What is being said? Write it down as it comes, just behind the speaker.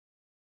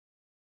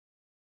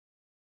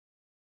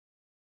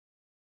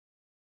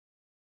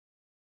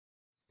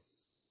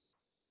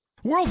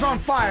World's on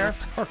fire.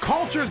 Our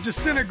culture is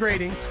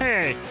disintegrating.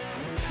 Hey,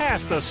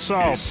 pass the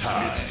salt. It's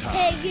time.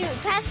 Hey, you,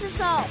 pass the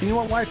salt. You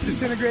know why it's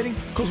disintegrating?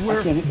 Because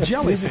we're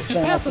jellyfish.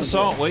 Pass the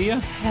salt, will you?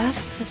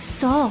 Pass the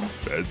salt.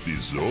 Pass the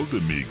salt,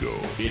 amigo.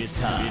 It's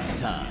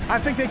time. I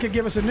think they could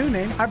give us a new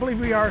name. I believe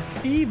we are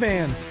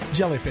Evan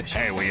Jellyfish.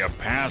 Hey, will you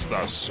pass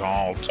the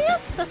salt?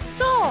 Pass the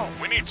salt.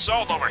 We need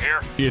salt over here.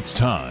 It's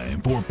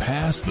time for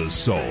Pass the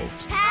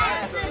Salt.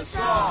 Pass the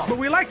salt. But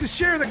we like to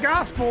share the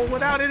gospel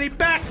without any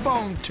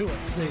backbone to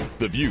it, see?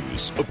 The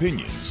views,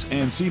 opinions,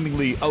 and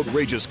seemingly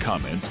outrageous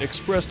comments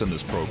expressed on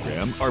this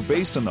program are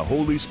based on the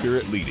Holy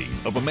Spirit leading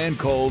of a man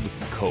called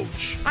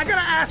Coach. I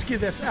gotta ask you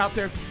this out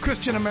there,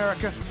 Christian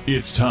America.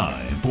 It's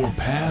time for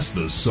Pass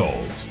the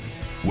Salt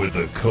with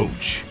a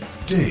Coach,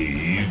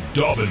 Dave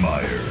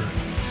Daubenmire.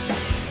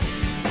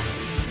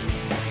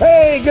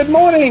 Hey, good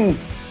morning.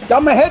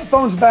 Got my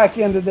headphones back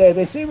in today.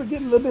 They say we're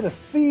getting a little bit of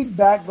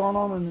feedback going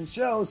on in the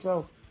show,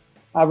 so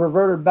I've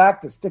reverted back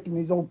to sticking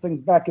these old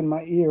things back in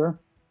my ear.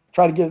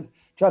 Try to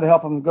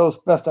help them go as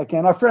best I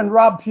can. Our friend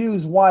Rob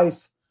Pugh's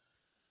wife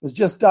was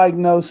just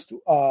diagnosed,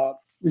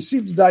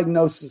 received a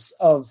diagnosis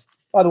of,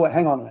 by the way,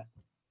 hang on a minute.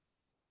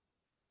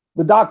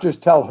 The doctors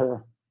tell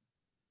her,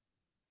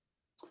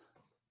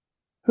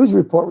 whose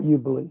report will you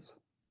believe?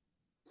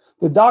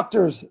 The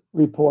doctor's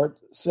report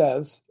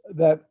says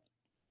that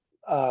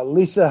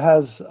Lisa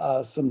has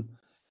some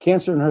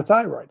cancer in her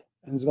thyroid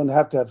and is going to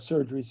have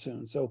surgery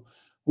soon. So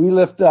we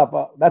lift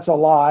up. That's a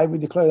lie. We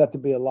declare that to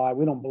be a lie.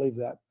 We don't believe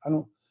that. I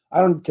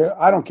don't care.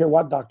 I don't care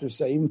what doctors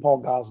say. Even Paul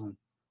Goslin,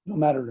 no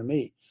matter to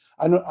me.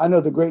 I know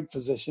the great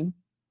physician,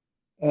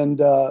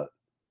 and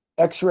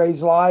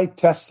X-rays lie,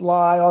 tests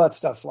lie, all that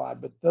stuff lie.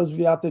 But those of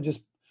you out there,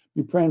 just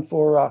be praying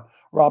for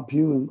Rob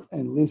Pugh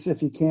and Lisa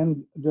if you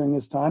can during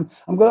this time.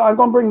 I'm going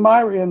to bring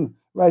Myra in.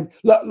 Right?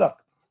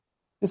 Look.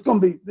 It's going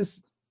to be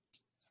this.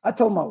 I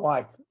told my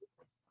wife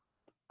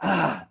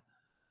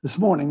this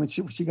morning when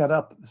she got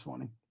up this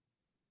morning,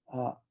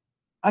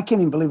 I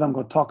can't even believe I'm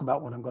going to talk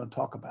about what I'm going to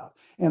talk about.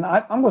 And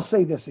I'm going to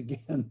say this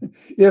again.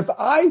 If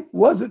I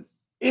wasn't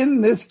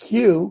in this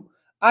queue,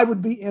 I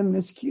would be in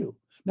this queue.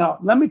 Now,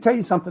 let me tell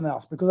you something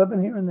else, because I've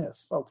been hearing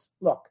this. Folks,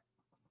 look,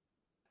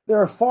 there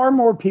are far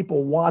more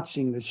people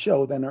watching the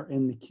show than are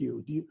in the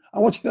queue. I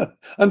want you to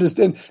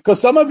understand,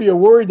 because some of you are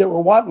worried that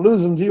we're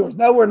losing viewers.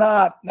 No, we're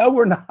not. No,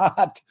 we're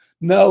not.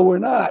 No, we're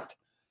not.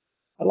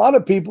 A lot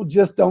of people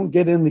just don't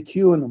get in the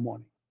queue in the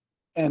morning.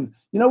 And,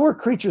 we're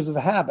creatures of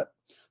habit.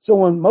 So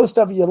when most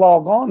of you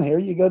log on here,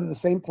 you go to the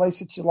same place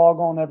that you log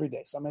on every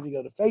day. Some of you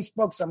go to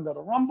Facebook, some go to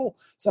Rumble,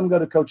 some go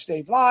to Coach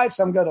Dave Live,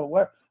 some go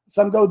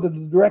to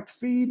the direct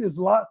feed. Is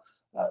a lot.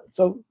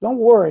 So don't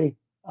worry.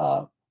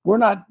 We're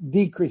not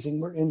decreasing,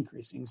 we're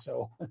increasing.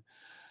 So,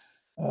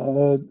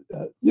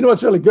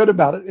 what's really good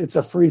about it? It's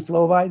a free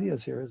flow of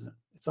ideas here, isn't it?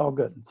 It's all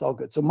good. It's all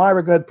good. So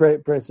Myra, go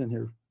ahead, pray us in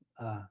here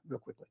real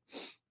quickly.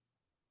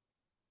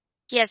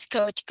 Yes,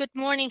 Coach. Good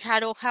morning,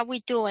 Harold. How we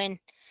doing?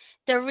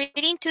 The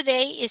reading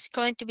today is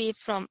going to be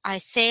from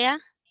Isaiah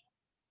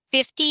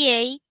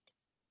 58,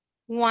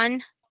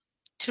 1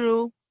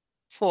 through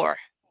 4.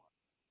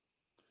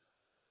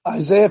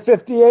 Isaiah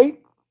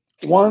 58,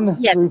 1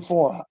 Yes. through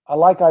 4. I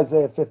like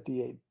Isaiah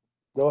 58.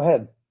 Go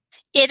ahead.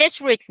 It is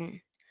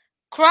written,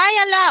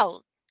 cry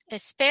aloud,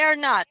 spare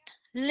not,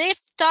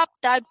 lift up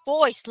thy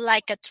voice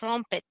like a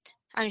trumpet,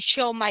 and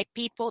show my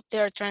people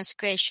their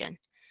transgression,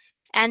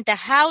 and the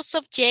house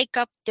of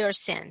Jacob their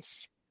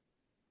sins.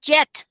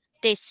 Yet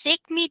they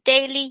seek me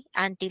daily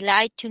and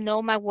delight to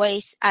know my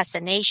ways as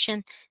a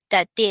nation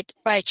that did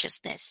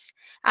righteousness,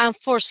 and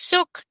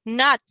forsook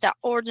not the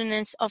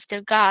ordinance of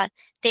their God.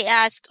 They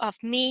ask of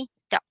me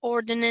the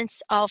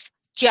ordinance of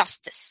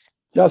justice.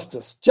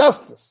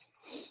 Justice.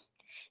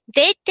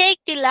 They take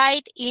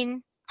delight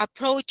in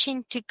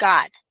approaching to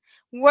God.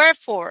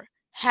 Wherefore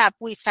have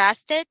we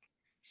fasted?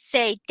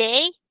 Say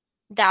they,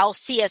 thou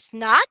seest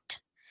not?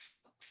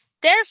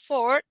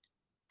 Therefore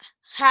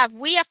have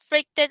we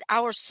afflicted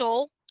our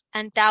soul,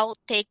 and thou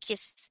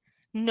takest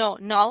no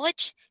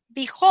knowledge?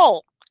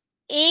 Behold,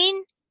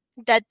 in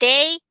the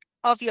day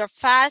of your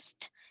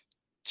fast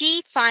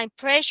ye find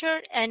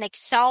pleasure and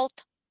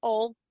exalt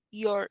all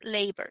your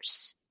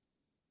labors.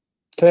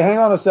 Okay, hang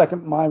on a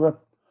second, Myra.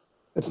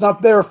 It's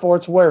not therefore,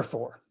 it's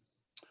wherefore.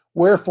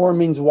 Wherefore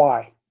means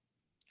why.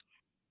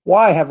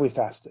 Why have we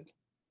fasted?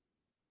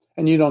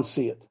 And you don't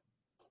see it.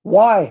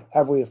 Why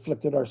have we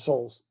afflicted our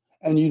souls?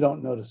 And you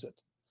don't notice it.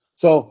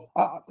 So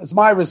it's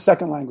Myra's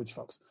second language,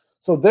 folks.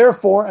 So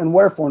therefore and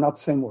wherefore, not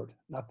the same word.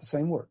 Not the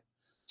same word.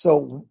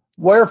 So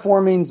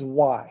wherefore means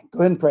why. Go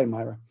ahead and pray,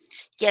 Myra.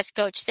 Yes,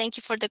 Coach. Thank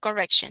you for the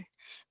correction.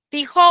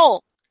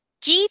 Behold,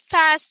 ye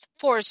fast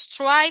for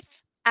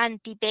strife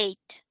and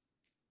debate,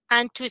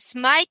 and to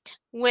smite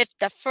with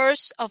the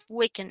first of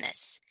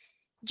wickedness.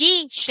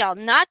 Ye shall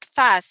not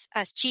fast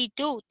as ye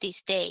do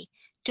this day,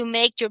 to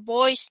make your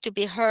voice to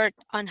be heard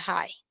on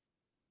high.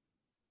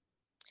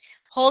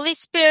 Holy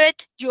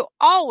Spirit, you're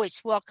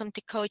always welcome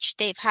to Coach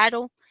Dave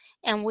Haddle,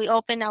 and we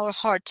open our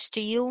hearts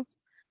to you.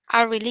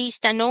 I release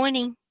the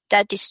anointing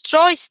that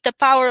destroys the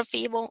power of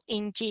evil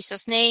in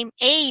Jesus' name.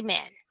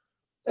 Amen.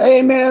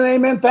 Amen,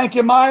 amen. Thank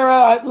you,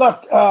 Myra.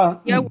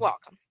 You're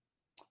welcome.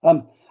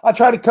 I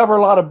try to cover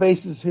a lot of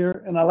bases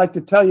here, and I like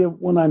to tell you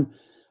when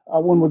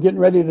we're getting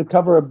ready to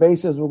cover a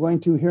base, as we're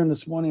going to here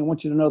this morning, I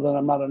want you to know that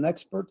I'm not an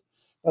expert,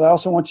 but I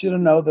also want you to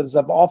know that, as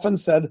I've often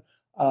said,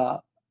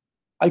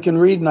 I can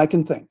read and I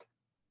can think.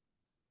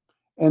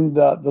 And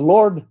the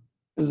Lord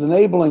is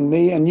enabling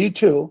me and you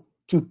too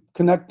to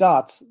connect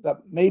dots that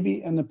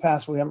maybe in the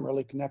past we haven't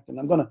really connected.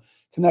 I'm going to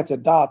connect a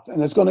dot,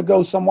 and it's going to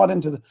go somewhat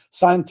into the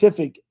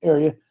scientific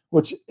area,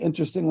 which,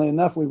 interestingly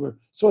enough, we were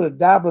sort of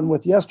dabbling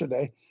with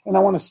yesterday. And I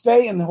want to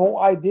stay in the whole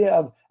idea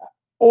of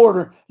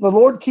order. The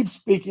Lord keeps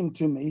speaking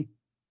to me.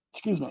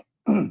 Excuse me.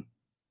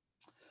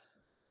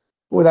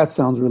 Boy, that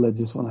sounds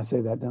religious when I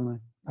say that, don't I?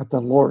 That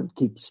the Lord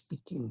keeps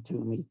speaking to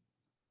me.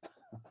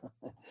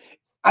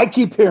 I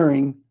keep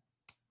hearing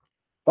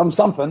from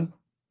something.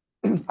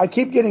 I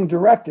keep getting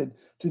directed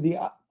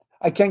to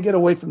I can't get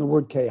away from the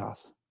word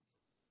chaos.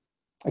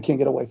 I can't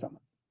get away from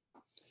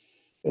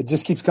it. It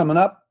just keeps coming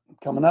up,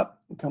 coming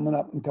up, and coming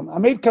up, and coming. I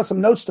made some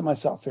notes to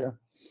myself here.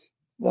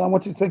 Well, I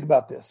want you to think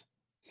about this.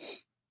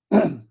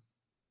 I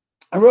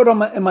wrote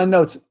in my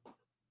notes,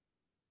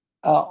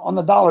 on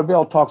the dollar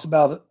bill, talks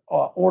about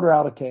order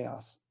out of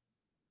chaos.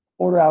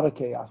 Order out of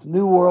chaos.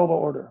 New world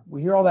order.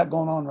 We hear all that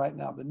going on right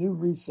now. The new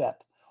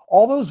reset.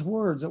 All those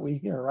words that we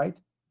hear, right?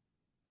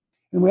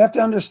 And we have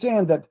to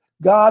understand that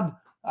God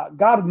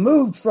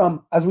moved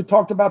from, as we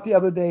talked about the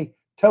other day,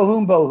 tohu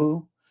and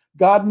bohu.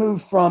 God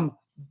moved from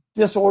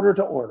disorder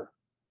to order.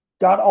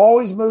 God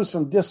always moves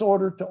from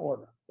disorder to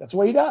order. That's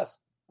what he does,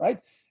 right?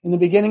 In the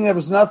beginning, there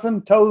was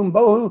nothing, tohu and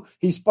bohu.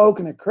 He spoke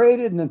and it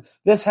created, and then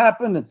this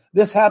happened, and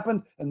this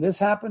happened, and this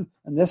happened,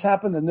 and this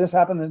happened, and this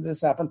happened, and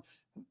this happened.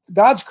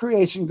 God's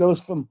creation goes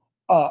from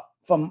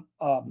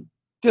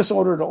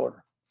disorder to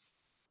order.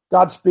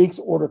 God speaks,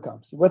 order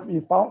comes. You with me?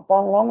 You follow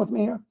along with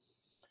me here?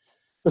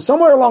 But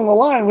somewhere along the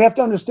line, we have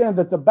to understand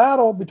that the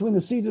battle between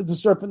the seed of the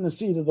serpent and the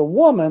seed of the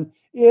woman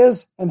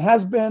is and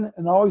has been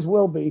and always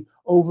will be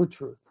over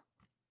truth.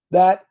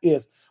 That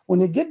is. When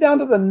you get down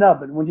to the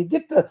nubbin, when you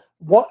get the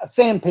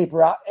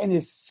sandpaper out and you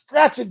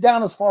scratch it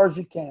down as far as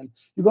you can,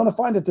 you're going to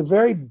find at the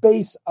very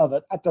base of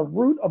it, at the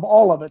root of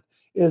all of it,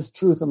 is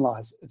truth and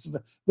lies.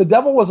 The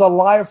devil was a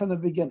liar from the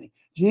beginning.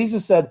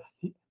 Jesus is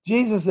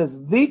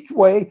the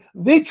way,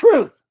 the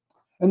truth.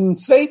 And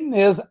Satan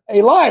is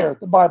a liar,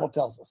 the Bible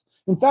tells us.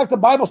 In fact, the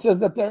Bible says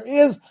that there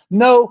is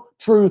no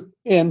truth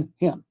in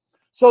him.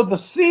 So the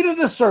seed of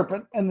the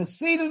serpent and the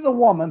seed of the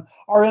woman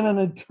are in an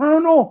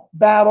eternal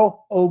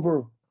battle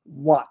over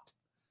what?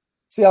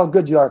 See how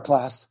good you are,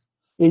 class.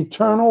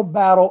 Eternal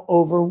battle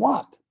over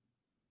what?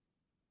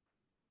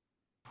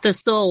 The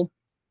soul.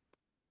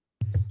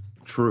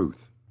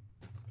 Truth.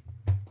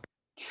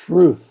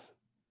 Truth.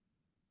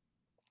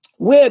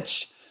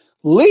 Which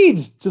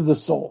leads to the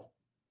soul.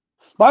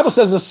 The Bible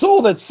says the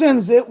soul that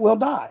sins, it will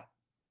die.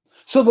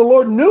 So the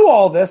Lord knew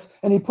all this,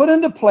 and he put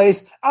into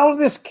place, out of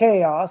this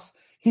chaos,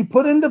 he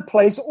put into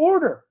place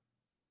order.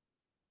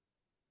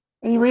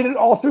 And you read it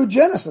all through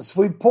Genesis. If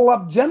we pull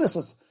up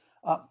Genesis,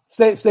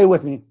 stay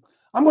with me.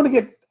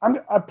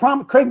 I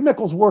promise Craig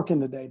Mickle's working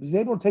today. He's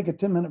able to take a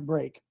 10-minute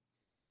break.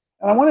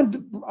 And I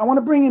want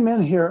to bring him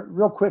in here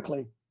real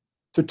quickly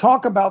to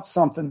talk about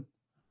something.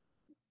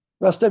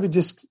 Rest of you,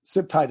 just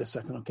sit tight a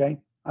second, okay?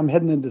 I'm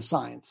heading into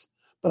science,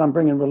 but I'm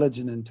bringing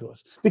religion into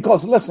us.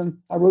 Because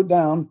listen, I wrote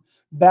down,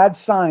 bad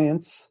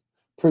science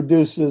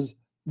produces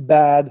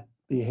bad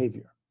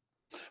behavior.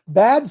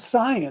 Bad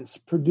science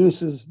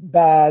produces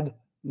bad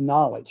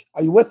knowledge.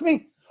 Are you with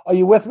me? Are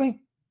you with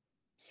me?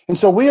 And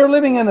so we are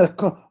living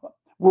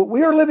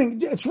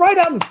it's right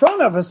out in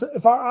front of us.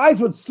 If our eyes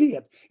would see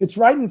it, it's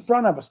right in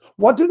front of us.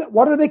 What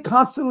are they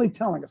constantly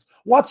telling us?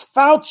 What's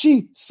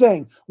Fauci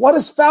saying? What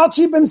has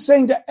Fauci been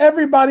saying to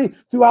everybody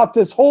throughout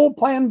this whole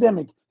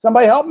pandemic?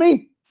 Somebody help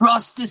me?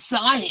 Trust the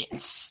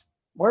science.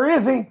 Where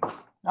is he?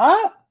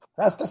 Huh?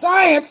 Trust the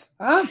science.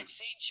 Huh?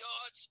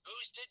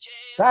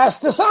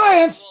 Trust the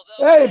science.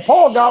 Hey,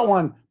 Paul got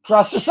one.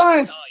 Trust the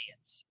science.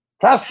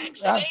 Trust.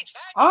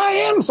 I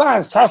am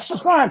science. Trust the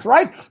science,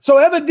 right? So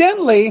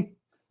evidently,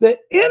 the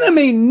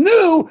enemy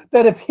knew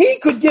that if he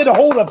could get a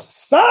hold of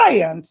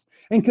science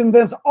and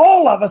convince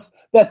all of us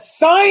that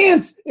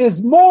science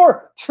is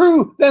more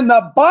true than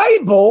the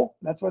Bible,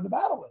 that's where the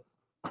battle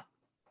is.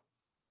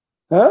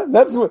 Huh?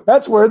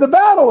 That's where the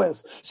battle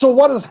is. So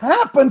what has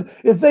happened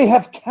is they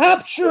have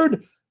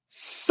captured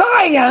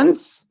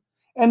science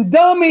and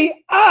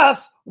dummy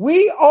us.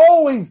 We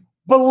always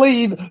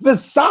believe the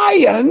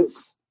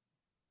science,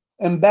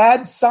 and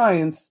bad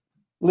science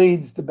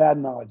leads to bad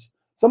knowledge.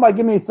 Somebody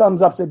give me a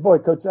thumbs up. Say, boy,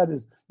 Coach,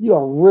 you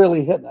are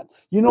really hitting it.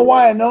 You know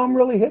why I know I'm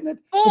really hitting it?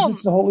 Because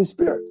it's the Holy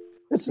Spirit.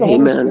 It's the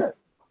Holy Spirit.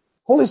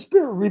 Holy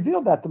Spirit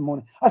revealed that this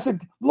morning. I said,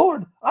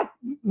 Lord,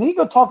 me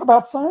go talk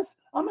about science?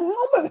 I'm a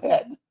helmet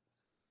head.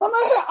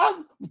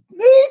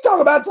 Me talk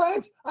about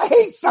science? I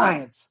hate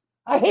science.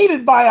 I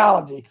hated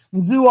biology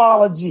and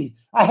zoology.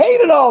 I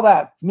hated all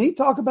that. Me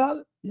talk about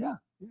it? Yeah.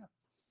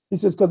 He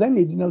says, because they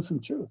need to know some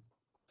truth.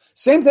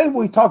 Same thing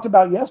we talked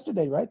about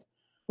yesterday, right?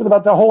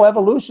 About the whole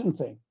evolution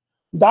thing.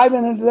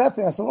 diving into that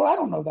thing. I said, well, I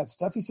don't know that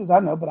stuff. He says, I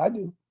know, but I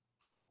do.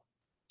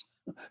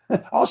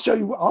 I'll show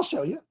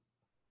you.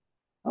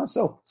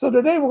 So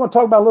today we're going to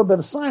talk about a little bit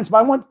of science, but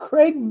I want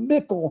Craig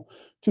Mickle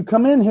to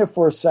come in here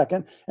for a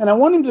second, and I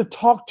want him to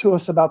talk to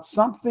us about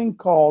something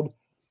called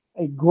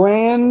a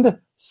grand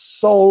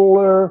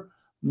solar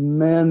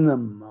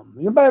minimum.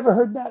 Anybody ever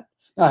heard that?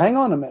 Now, hang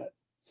on a minute.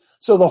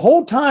 So the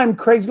whole time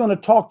Craig's going to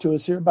talk to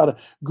us here about a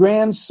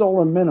grand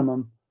solar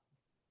minimum,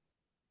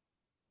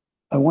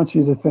 I want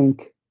you to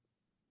think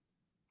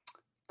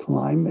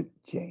climate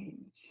change.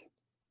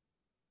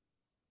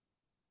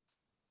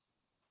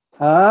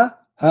 Huh?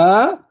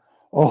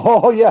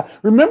 Oh, yeah.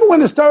 Remember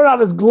when it started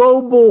out as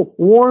global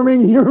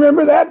warming? You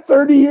remember that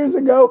 30 years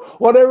ago,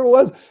 whatever it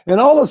was? And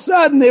all of a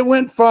sudden it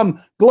went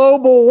from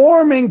global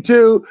warming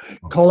to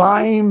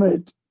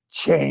climate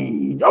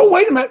change. Oh,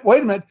 wait a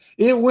minute.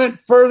 It went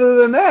further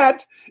than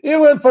that. It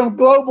went from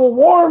global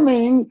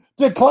warming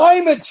to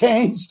climate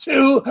change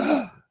to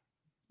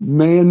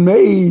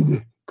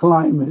man-made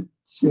climate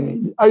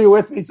change. Are you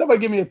with me? Somebody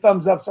give me a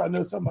thumbs up so I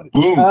know somebody.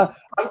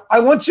 I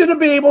want you to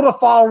be able to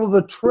follow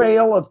the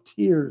trail of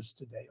tears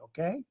today,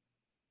 okay?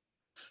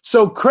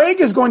 So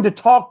Craig is going to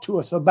talk to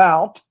us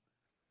about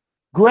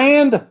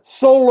grand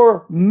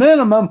solar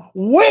minimum,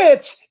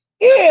 which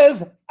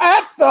is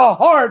at the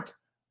heart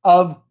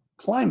of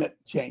climate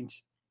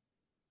change.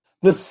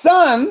 The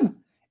sun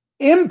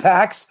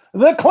impacts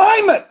the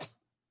climate,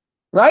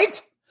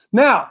 right?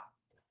 Now,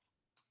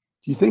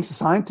 do you think the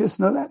scientists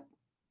know that?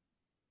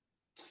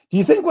 Do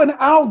you think when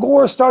Al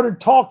Gore started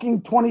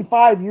talking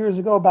 25 years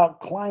ago about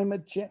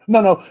climate change,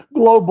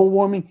 global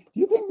warming, do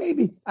you think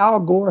maybe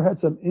Al Gore had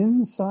some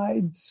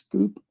inside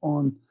scoop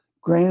on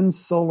grand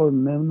solar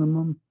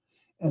minimum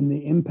and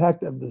the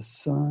impact of the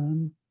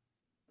sun?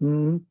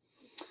 And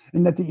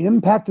that the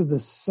impact of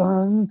the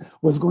sun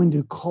was going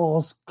to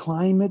cause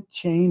climate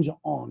change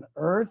on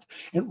Earth?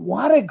 And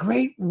what a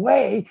great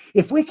way,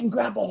 if we can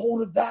grab a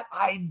hold of that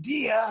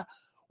idea,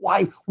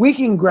 why, we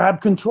can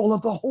grab control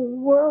of the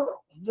whole world.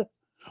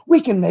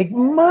 We can make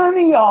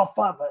money off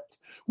of it.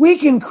 We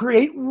can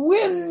create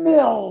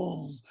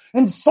windmills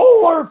and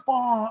solar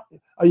farms.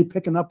 Are you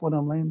picking up what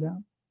I'm laying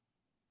down?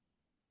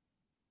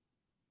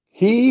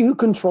 He who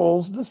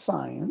controls the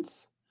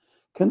science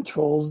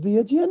controls the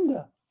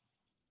agenda.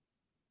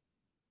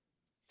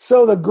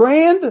 So the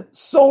grand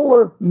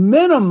solar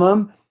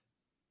minimum,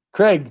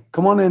 Craig,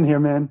 come on in here,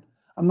 man.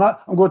 I'm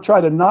going to try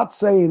to not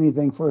say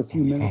anything for a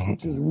few minutes,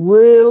 which is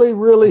really,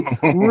 really,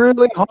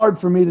 really hard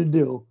for me to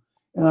do.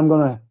 And I'm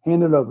going to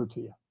hand it over to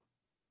you.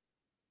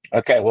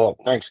 Okay, well,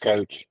 thanks,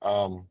 Coach.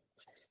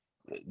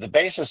 The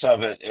basis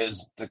of it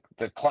is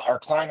our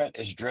climate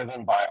is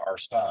driven by our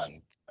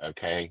sun,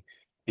 okay?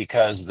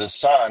 Because the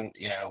sun,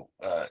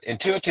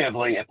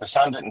 intuitively, if the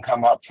sun didn't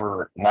come up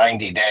for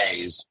 90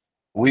 days,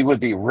 we would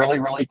be really,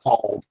 really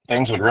cold.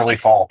 Things would really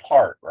fall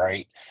apart,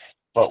 right?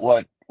 But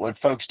what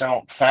folks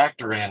don't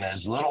factor in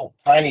is little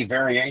tiny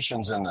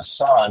variations in the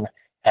sun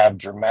have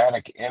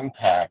dramatic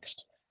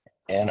impacts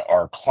in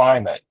our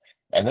climate.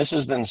 And this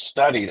has been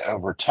studied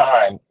over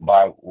time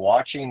by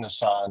watching the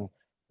sun.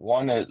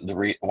 One of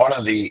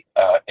the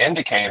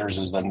indicators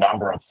is the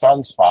number of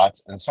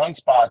sunspots, and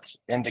sunspots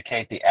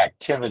indicate the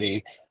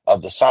activity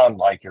of the sun,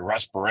 like your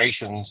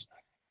respirations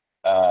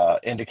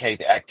indicate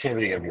the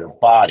activity of your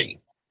body.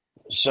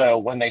 So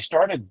when they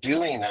started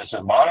doing this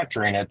and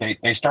monitoring it,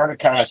 they started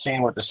kind of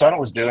seeing what the sun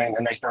was doing,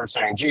 and they started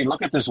saying, gee,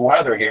 look at this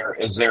weather here.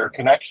 Is there a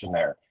connection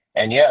there?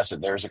 And yes,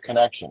 there's a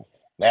connection.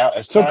 Now,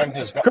 as time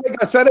has gone, Craig,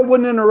 I said I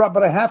wouldn't interrupt,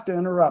 but I have to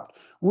interrupt.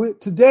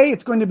 Today,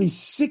 it's going to be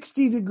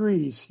 60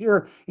 degrees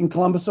here in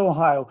Columbus,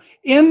 Ohio,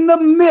 in the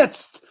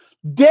midst,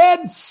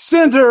 dead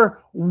center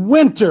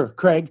winter,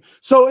 Craig.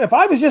 So if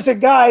I was just a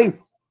guy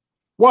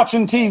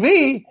watching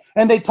TV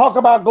and they talk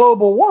about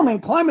global warming,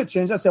 climate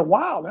change, I said,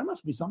 wow, there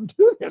must be something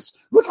to this.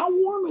 Look how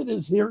warm it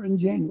is here in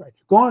January.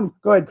 Go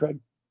ahead, Craig.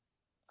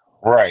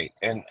 Right.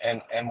 And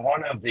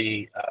one of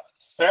the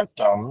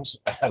symptoms,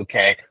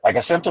 okay, like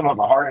a symptom of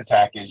a heart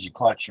attack is you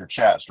clutch your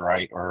chest,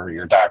 right, or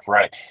your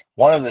diaphragm.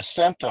 One of the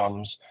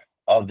symptoms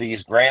of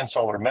these grand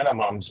solar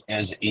minimums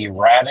is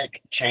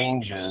erratic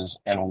changes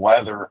in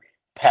weather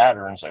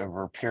patterns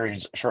over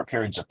short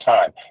periods of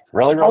time.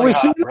 Really, really Are we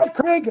hot, seeing that,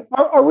 Craig?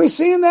 Are we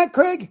seeing that,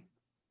 Craig?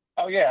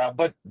 Oh yeah,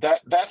 but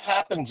that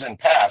happens in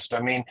past. I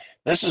mean,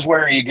 this is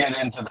where you get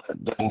into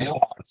the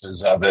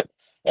nuances of it,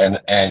 and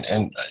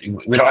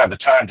we don't have the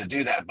time to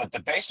do that. But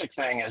the basic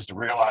thing is to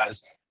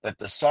realize that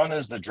the sun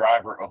is the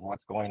driver of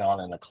what's going on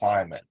in the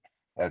climate,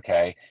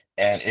 okay?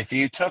 And if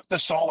you took the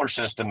solar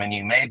system and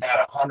you made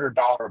that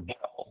 $100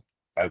 bill,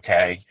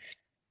 okay,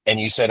 and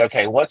you said,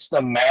 okay, what's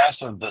the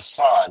mass of the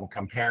sun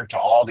compared to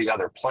all the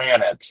other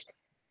planets,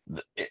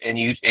 and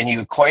you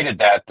equated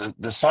that,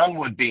 the sun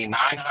would be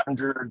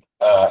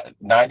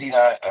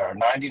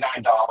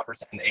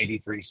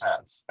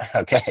 $99.83,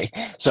 okay?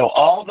 So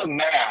all the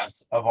mass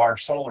of our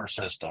solar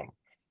system,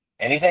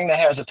 anything that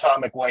has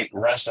atomic weight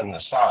rests in the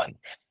sun.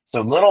 So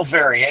little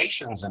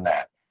variations in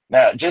that.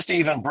 Now, just to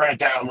even bring it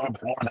down a little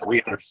bit more, that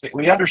we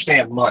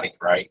understand money,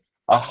 right?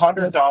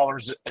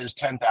 $100 is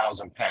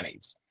 10,000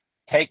 pennies.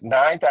 Take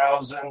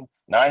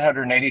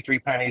 9,983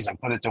 pennies and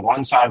put it to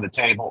one side of the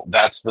table.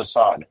 That's the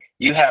sun.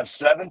 You have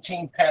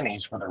 17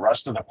 pennies for the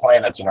rest of the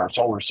planets in our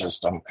solar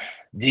system.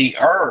 The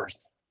Earth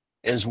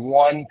is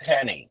 1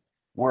 penny.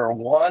 We're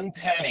 1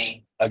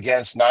 penny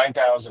against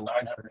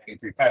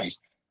 9,983 pennies.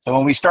 So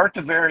when we start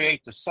to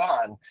variate the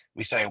sun,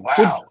 we say,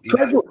 wow.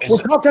 Craig,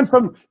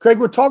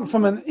 we're talking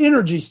from an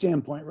energy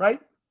standpoint,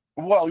 right?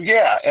 Well,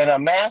 yeah, and a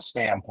mass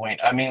standpoint.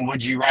 I mean,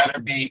 would you rather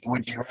be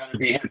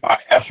hit by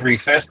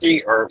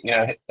F-350 or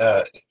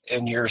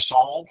in your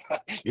soul,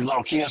 your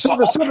little Kia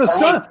Soul? So the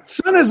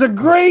sun is a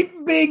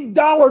great big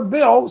dollar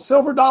bill,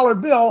 silver dollar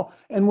bill,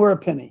 and we're a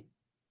penny.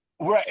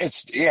 Right.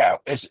 It's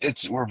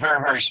we're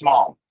very, very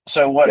small.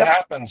 So what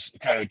happens,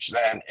 Coach,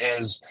 then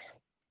is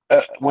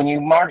when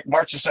you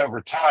march this over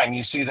time,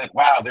 you see that,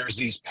 wow, there's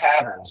these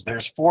patterns.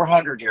 There's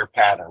 400-year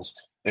patterns.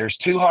 There's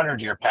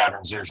 200-year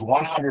patterns. There's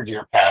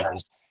 100-year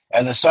patterns.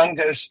 And the sun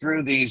goes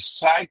through these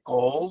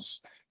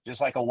cycles,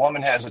 just like a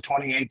woman has a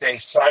 28-day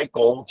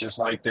cycle, just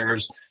like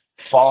there's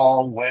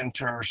fall,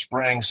 winter,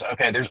 spring. So,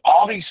 okay, there's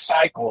all these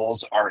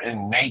cycles are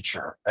in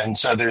nature. And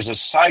so there's a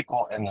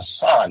cycle in the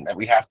sun that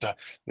we have to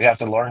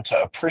learn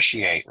to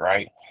appreciate,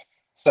 right?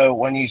 So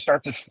when you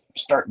start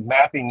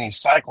mapping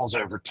these cycles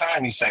over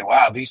time, you say,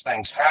 wow, these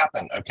things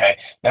happen. Okay,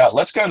 now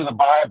let's go to the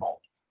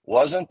Bible.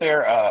 Wasn't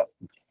there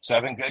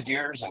 7 good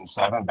years and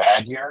 7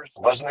 bad years?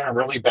 Wasn't there a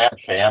really bad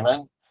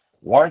famine?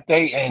 Weren't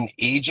they in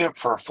Egypt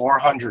for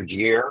 400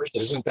 years?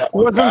 Isn't that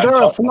what Wasn't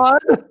there a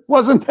flood?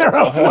 Wasn't there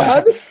a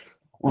flood?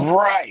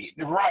 Right.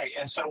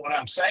 And so what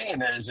I'm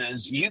saying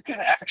is you can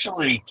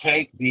actually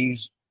take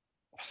these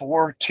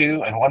 4,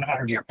 2, and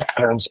 100-year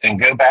patterns and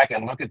go back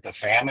and look at the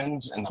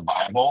famines in the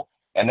Bible.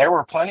 And there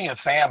were plenty of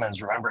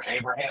famines. Remember,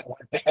 Abraham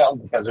went down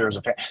because there was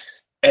a famine.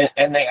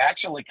 And they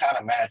actually kind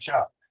of match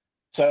up.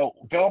 So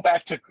go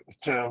back to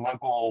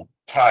local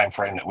time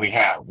frame that we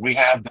have. We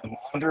have the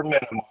Maunder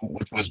minimum,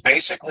 which was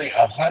basically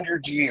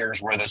 100 years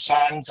where the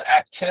sun's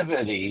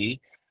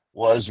activity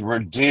was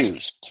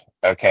reduced.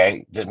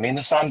 Okay, didn't mean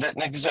the sun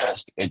didn't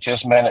exist. It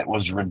just meant it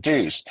was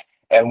reduced.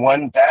 And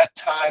when that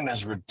time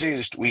is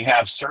reduced, we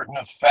have certain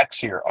effects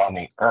here on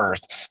the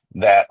earth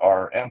that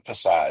are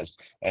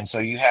emphasized. And so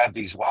you have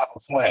these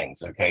wild swings.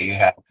 Okay, you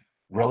have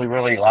really,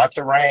 really lots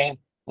of rain,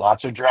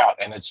 lots of drought,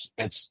 and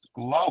it's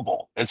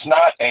global. It's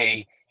not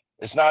a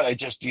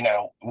just,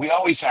 we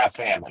always have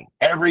famine.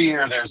 Every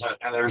year there's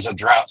a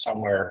drought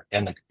somewhere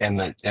in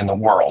the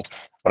world.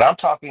 But I'm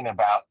talking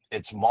about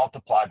it's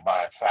multiplied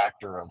by a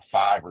factor of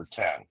 5 or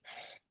 10.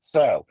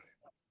 So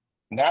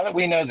now that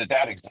we know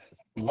that exists,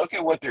 look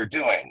at what they're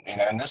doing,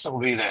 and this will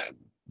be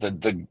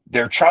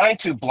they're trying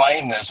to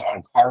blame this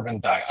on carbon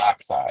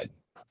dioxide,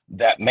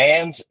 that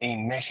man's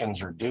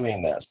emissions are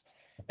doing this.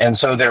 And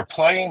so they're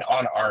playing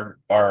on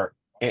our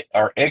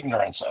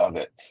ignorance of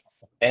it.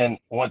 And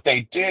what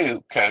they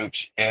do,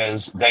 Coach,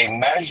 is they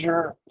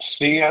measure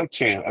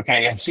CO2.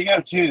 Okay, and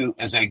CO2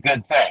 is a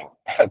good thing.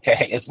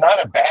 Okay, it's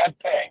not a bad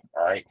thing.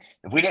 All right,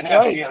 if we didn't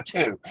have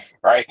CO2,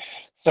 right?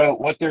 So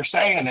what they're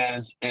saying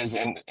is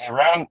in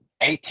around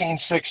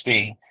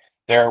 1860,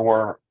 there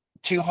were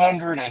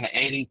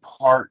 280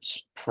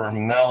 parts per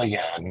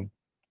million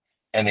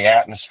in the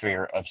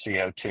atmosphere of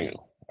CO2.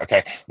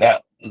 Okay,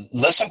 now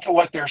listen to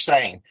what they're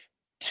saying: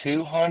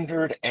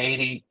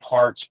 280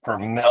 parts per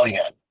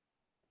million.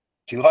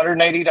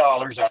 $280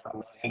 out of $1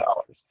 million.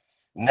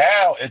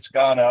 Now it's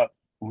gone up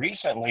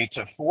recently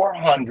to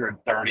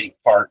 430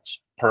 parts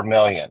per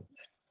million.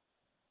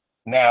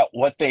 Now,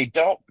 what they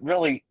don't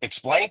really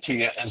explain to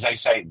you is they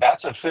say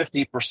that's a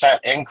 50%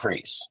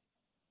 increase,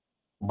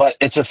 but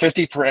it's a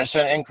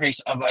 50% increase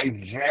of a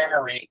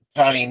very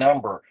tiny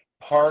number.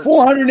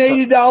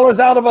 $480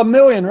 out of $1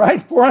 million, right?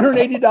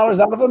 $480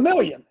 out of $1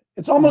 million.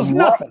 It's almost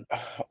nothing.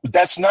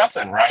 That's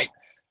nothing, right?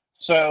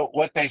 So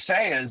what they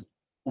say is,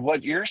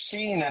 what you're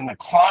seeing in the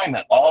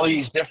climate, all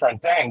these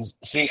different things,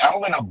 see,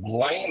 I'm going to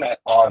blame it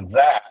on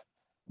that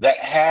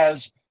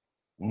has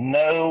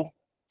no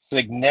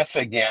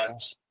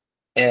significance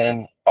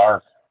in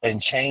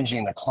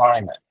changing the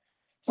climate.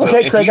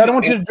 Okay, so Craig, I don't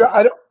want you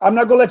to. I'm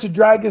not going to let you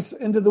drag us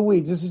into the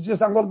weeds. This is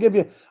just. I'm going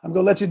to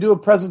let you do a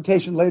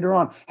presentation later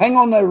on. Hang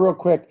on there, real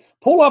quick.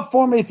 Pull up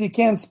for me if you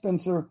can,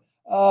 Spencer.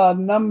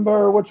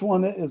 Which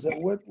one is it?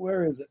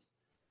 Where is it?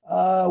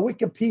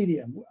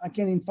 Wikipedia. I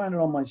can't even find it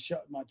on my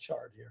chart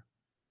here.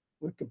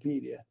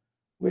 Wikipedia.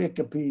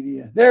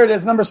 There it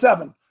is, number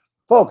 7.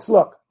 Folks,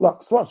 look,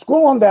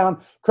 scroll on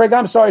down. Craig,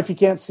 I'm sorry if you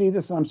can't see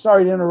this, and I'm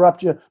sorry to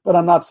interrupt you, but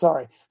I'm not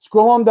sorry.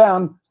 Scroll on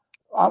down.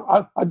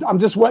 I'm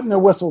just wetting their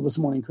whistle this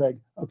morning, Craig.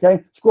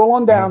 Okay? Scroll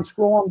on down.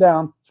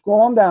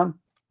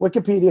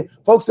 Wikipedia.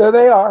 Folks, there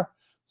they are.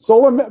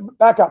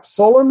 Back up.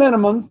 Solar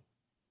minimum.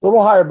 A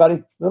little higher, buddy.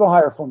 A little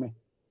higher for me.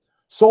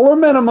 Solar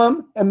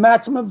minimum and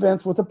maximum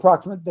events with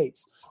approximate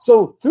dates.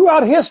 So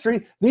throughout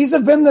history, these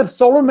have been the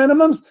solar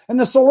minimums and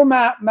the solar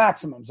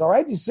maximums. All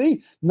right. You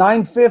see,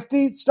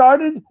 950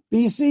 started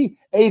BC,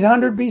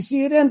 800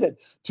 BC it ended.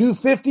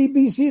 250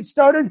 BC it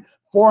started,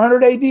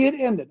 400 AD it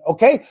ended.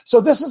 Okay.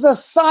 So this is a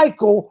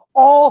cycle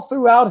all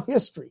throughout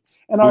history.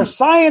 And our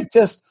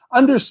scientists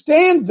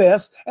understand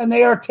this, and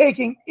they are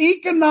taking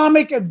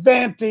economic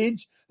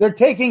advantage. They're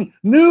taking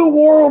new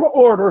world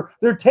order.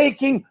 They're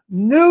taking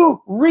new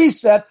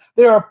reset.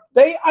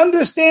 They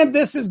understand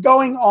this is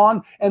going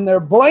on, and they're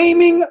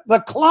blaming the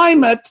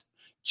climate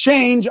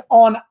change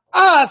on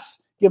us,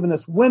 giving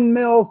us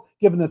windmills,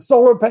 giving us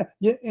solar panels.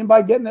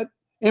 Anybody getting it?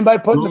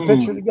 Anybody putting the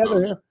picture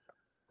together here?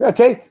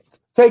 Okay.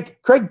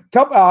 Take Craig,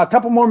 a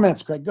couple more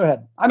minutes, Craig. Go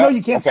ahead. I know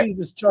you can't see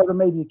this chart, or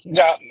maybe you can.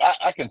 Yeah,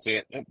 I can see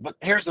it. But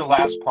here's the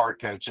last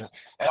part, Coach. And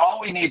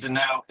all we need to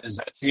know is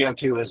that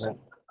CO2 isn't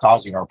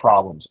causing our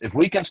problems. If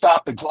we can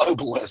stop the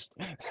globalists,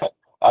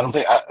 I don't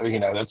think,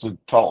 that's a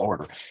tall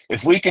order.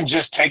 If we can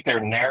just take their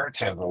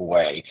narrative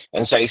away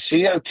and say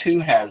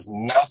CO2 has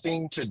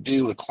nothing to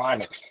do with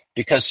climate,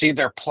 because, see,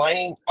 they're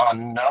playing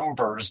on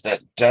numbers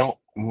that don't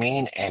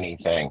mean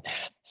anything.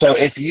 So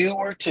if you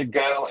were to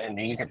go and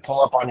you can pull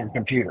up on your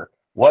computer,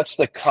 what's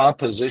the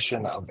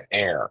composition of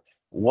air?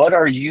 What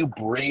are you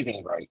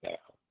breathing right now?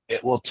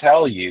 It will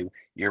tell you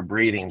you're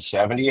breathing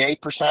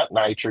 78%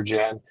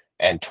 nitrogen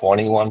and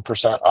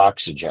 21%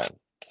 oxygen.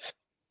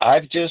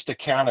 I've just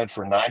accounted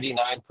for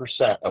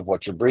 99% of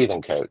what you're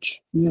breathing, Coach.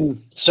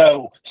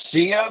 So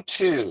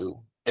CO2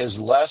 is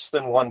less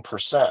than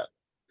 1%.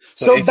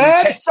 So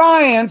bad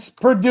science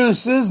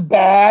produces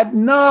bad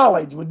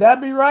knowledge. Would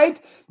that be right?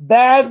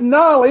 Bad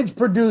knowledge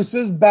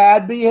produces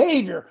bad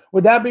behavior.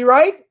 Would that be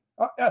right?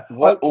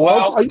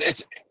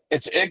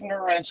 It's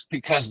ignorance,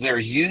 because they're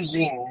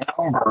using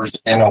numbers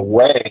in a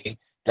way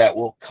that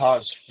will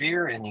cause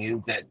fear in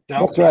you that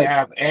don't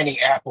have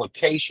any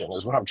application,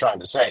 is what I'm trying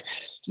to say.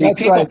 See,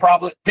 people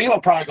probably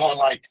going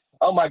like,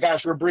 oh my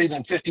gosh, we're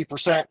breathing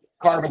 50%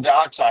 carbon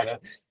dioxide.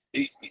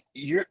 It's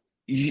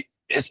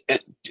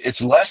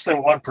less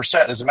than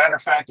 1%. As a matter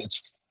of fact,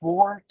 it's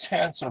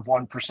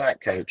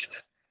 0.4%, Coach.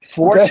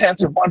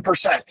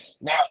 0.4%.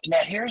 Now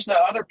here's the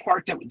other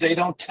part that they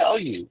don't tell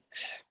you.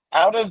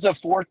 Out of the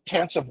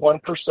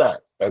 0.4%,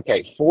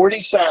 okay, 40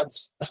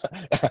 cents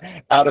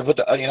out of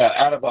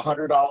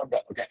 $100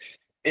 bill, okay,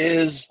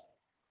 is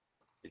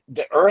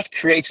the Earth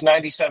creates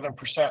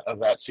 97%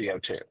 of that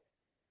CO2.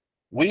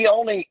 We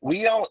only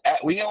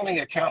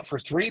account for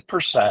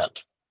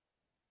 3%.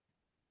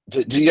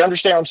 Do you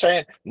understand what I'm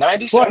saying?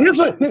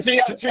 97%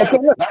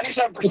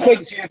 of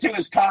CO2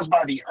 is caused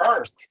by the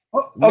Earth.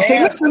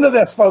 Okay, listen to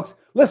this, folks.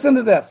 Listen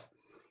to this.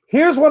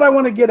 Here's what I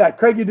want to get at.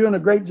 Craig, you're doing a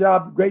great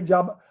job. Great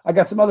job. I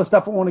got some other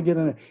stuff I want to get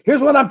in there. Here's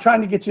what I'm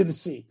trying to get you to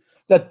see.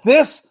 That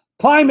this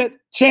climate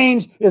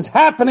change is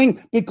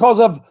happening because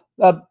of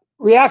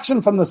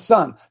reaction from the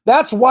sun.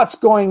 That's what's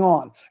going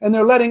on. And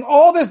they're letting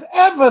all this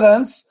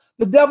evidence,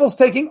 the devil's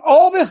taking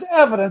all this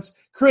evidence,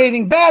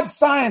 creating bad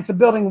science and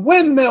building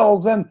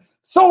windmills and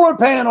solar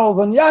panels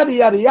and yada,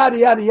 yada, yada,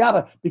 yada,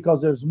 yada,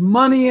 because there's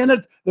money in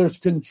it. There's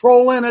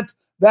control in it.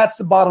 That's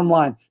the bottom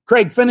line.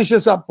 Craig, finish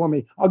this up for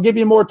me. I'll give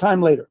you more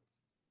time later.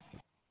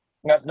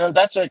 No,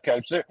 that's it,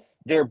 Coach.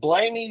 They're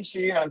blaming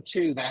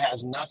CO2 that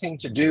has nothing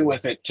to do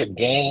with it to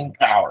gain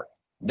power.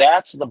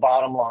 That's the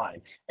bottom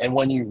line. And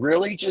when you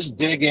really just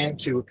dig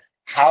into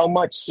how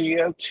much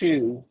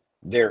CO2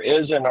 there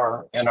is in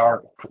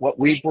our what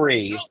we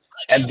breathe,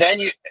 and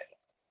then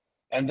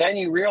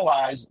you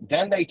realize,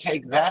 then they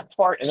take that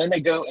part and then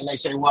they go and they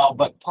say, well,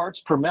 but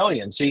parts per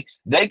million. See,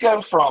 they go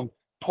from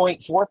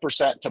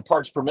 0.4% to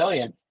parts per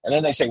million, and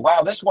then they say,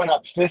 wow, this went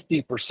up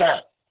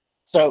 50%.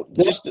 So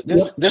this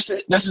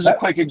is a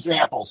quick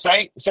example.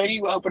 Say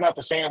you open up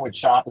a sandwich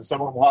shop and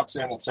someone walks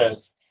in and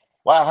says,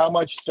 wow,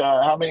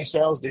 how many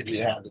sales did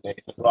you have today?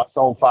 Well, I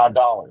sold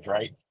 $5,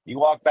 right? You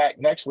walk back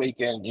next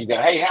week and you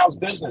go, hey, how's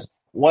business?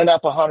 Went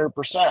up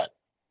 100%.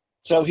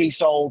 So he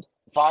sold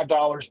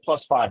 $5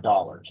 plus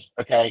 $5.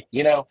 Okay.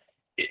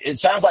 It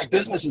sounds like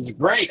business is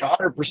great,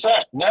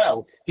 100%.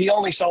 No, he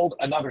only sold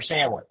another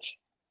sandwich.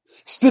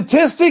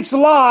 Statistics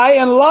lie,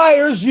 and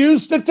liars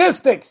use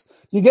statistics.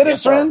 You get it,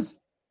 friends? Sir.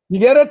 You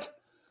get it?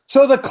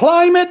 So the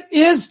climate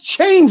is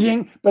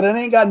changing, but it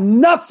ain't got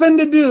nothing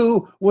to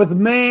do with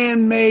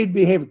man-made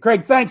behavior.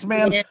 Craig, thanks,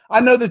 man. Yeah. I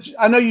know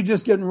you're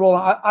just getting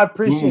rolling. I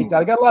appreciate that.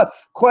 I got a lot of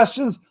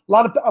questions.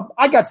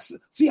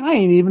 I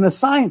ain't even a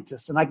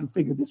scientist, and I can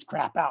figure this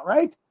crap out,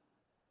 right?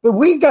 But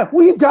we've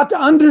got to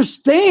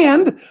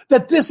understand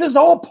that this is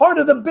all part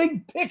of the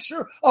big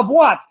picture of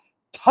what?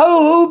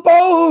 Tohu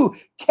bohu,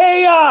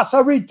 chaos,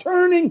 a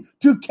returning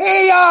to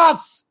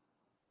chaos.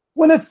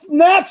 When it's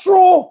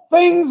natural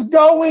things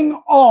going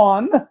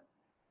on,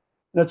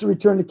 that's a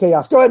return to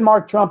chaos. Go ahead,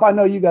 Mark Trump. I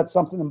know you got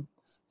something,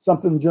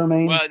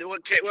 Jermaine. Well,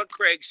 what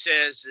Craig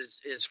says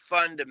is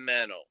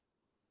fundamental.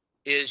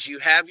 Is you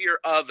have your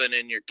oven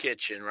in your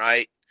kitchen,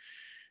 right?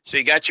 So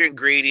you got your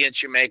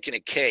ingredients. You're making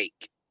a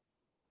cake.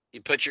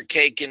 You put your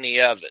cake in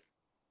the oven.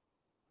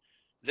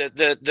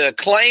 The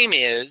claim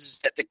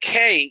is that the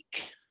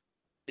cake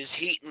is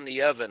heating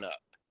the oven up.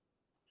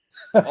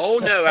 Oh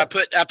no, I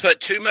put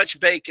too much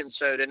baking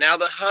soda. Now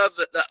the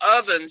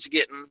oven's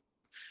getting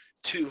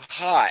too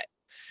hot.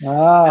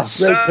 Ah,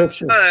 great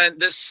picture.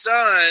 The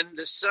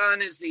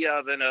sun is the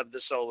oven of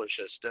the solar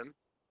system.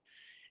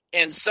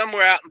 And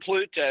somewhere out in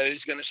Pluto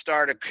is going to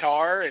start a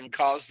car and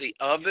cause the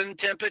oven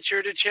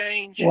temperature to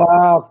change.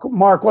 Wow,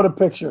 Mark, what a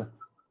picture.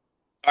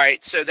 All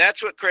right, so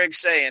that's what Craig's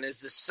saying is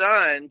the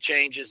sun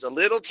changes a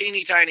little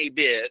teeny tiny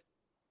bit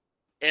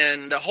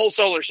and the whole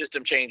solar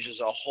system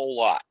changes a whole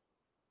lot.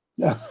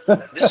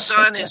 The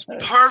sun is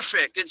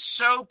perfect. It's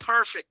so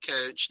perfect,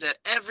 Coach, that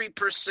every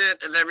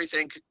percent of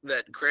everything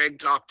that Craig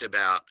talked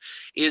about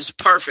is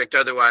perfect.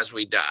 Otherwise,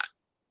 we die.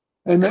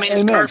 Amen.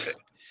 It's perfect.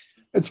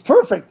 It's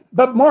perfect.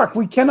 But, Mark,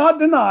 we cannot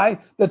deny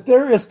that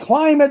there is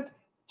climate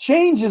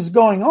changes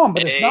going on,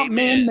 but it's not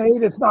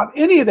man-made. It's not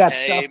any of that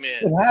stuff.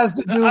 It has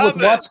to do with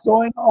what's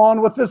going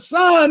on with the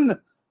sun,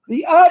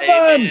 the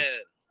oven.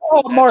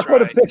 Oh, that's Mark,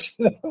 right. What a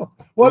picture!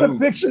 What a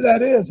picture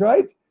that is,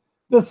 right?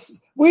 That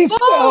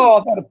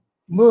a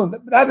boom.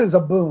 That is a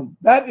boom.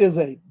 That is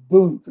a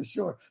boom for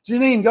sure.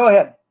 Janine, go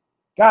ahead.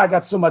 God, I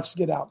got so much to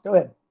get out. Go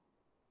ahead.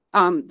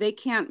 They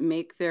can't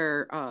make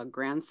their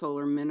grand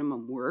solar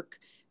minimum work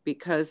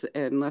because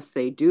unless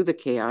they do the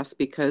chaos,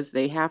 because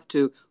they have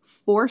to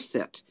force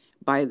it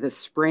by the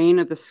spraying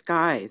of the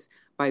skies,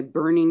 by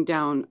burning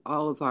down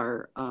all of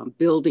our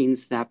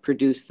buildings that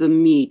produce the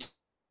meat,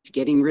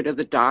 getting rid of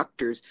the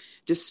doctors,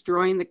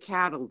 destroying the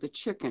cattle, the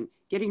chicken,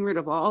 getting rid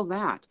of all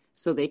that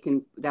so they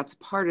can, that's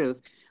part of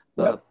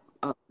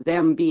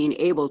them being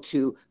able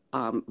to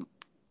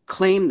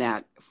claim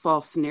that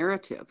false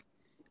narrative.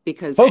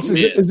 Because folks,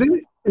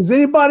 is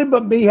anybody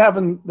but me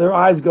having their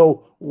eyes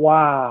go,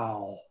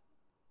 wow,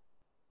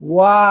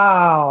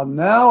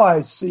 now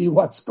I see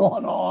what's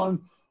going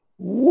on.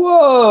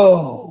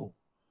 Whoa.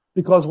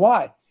 Because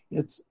why?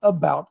 It's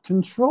about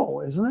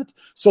control, isn't it?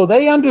 So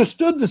they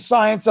understood the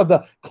science of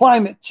the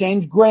climate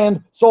change,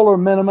 grand solar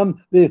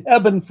minimum, the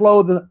ebb and flow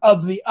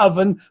of the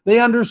oven. They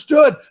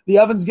understood the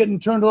oven's getting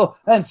turned a little.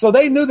 And so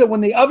they knew that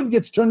when the oven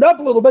gets turned up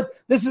a little bit,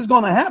 this is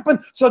going to happen.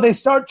 So they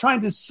start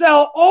trying to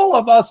sell all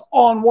of us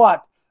on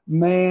what?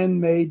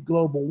 Man-made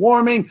global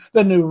warming,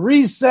 the new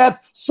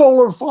reset,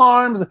 solar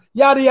farms,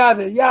 yada,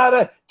 yada,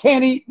 yada,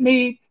 can't eat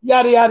meat,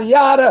 yada, yada,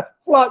 yada,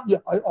 flood.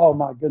 Oh,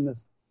 my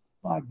goodness.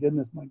 My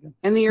goodness.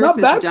 And the earth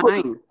is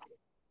dying.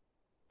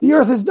 The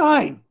earth is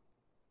dying.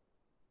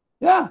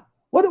 Yeah.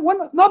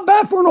 Not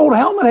bad for an old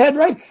helmet head,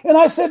 right? And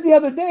I said the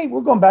other day,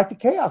 we're going back to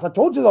chaos. I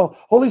told you the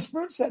Holy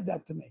Spirit said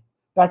that to me.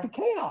 Back to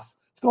chaos.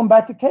 It's going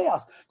back to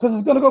chaos because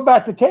it's going to go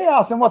back to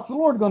chaos. And what's the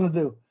Lord going to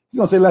do? He's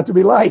going to say, let there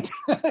be light.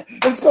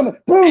 It's going to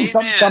boom,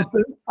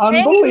 something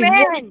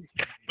unbelievable.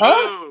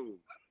 Huh?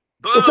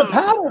 Boom. It's a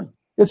pattern.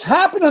 It's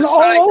happening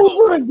all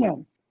over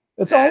again.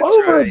 It's all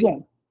over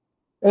again.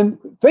 And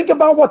think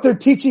about what they're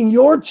teaching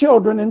your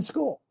children in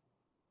school.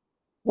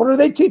 What are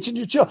they teaching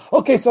your children?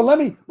 Okay, so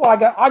I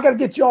got to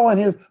get you all in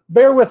here.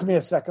 Bear with me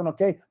a second,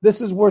 okay? This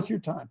is worth your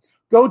time.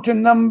 Go to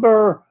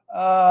number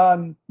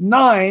 8.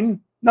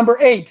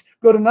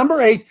 Go to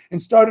number 8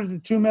 and start at the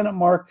 2-minute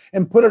mark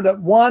and put it at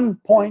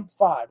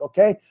 1.5,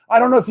 okay? I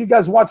don't know if you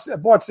guys watch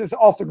this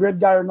Off the Grid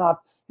guy or not.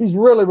 He's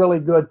really, really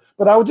good.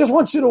 But I would just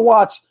want you to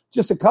watch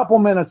just a couple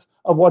minutes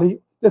of what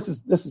this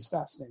is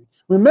fascinating.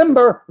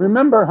 Remember,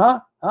 huh?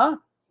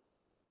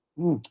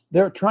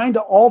 They're trying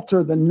to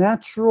alter the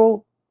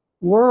natural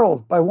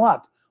world by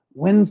what?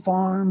 Wind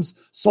farms,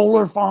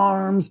 solar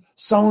farms,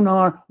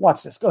 sonar.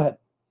 Watch this. Go ahead.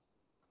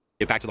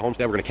 Get back to the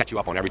homestead. We're going to catch you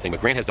up on everything.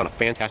 But Grant has done a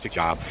fantastic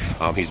job.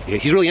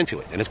 He's really into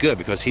it, and it's good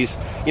because he's,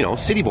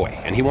 city boy,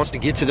 and he wants to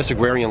get to this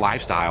agrarian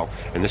lifestyle,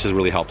 and this has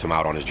really helped him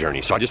out on his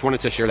journey. So I just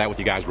wanted to share that with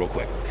you guys real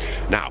quick.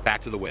 Now,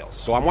 back to the whales.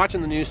 So I'm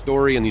watching the news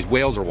story, and these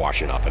whales are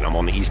washing up, and I'm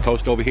on the East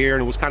Coast over here,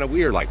 and it was kind of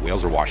weird, like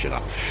whales are washing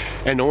up,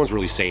 and no one's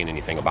really saying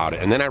anything about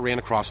it. And then I ran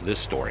across this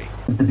story.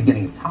 Since the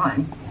beginning of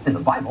time, it's in the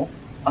Bible,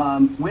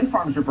 wind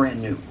farms are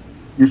brand new.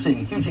 You're seeing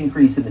a huge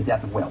increase in the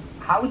death of whales.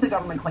 How is the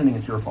government claiming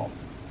it's your fault?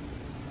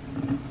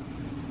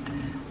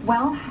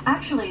 Well,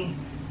 actually,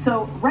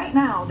 so right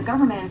now, the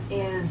government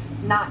is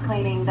not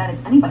claiming that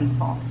it's anybody's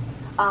fault.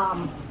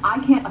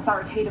 I can't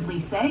authoritatively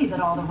say that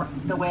all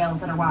the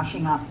whales that are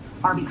washing up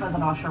are because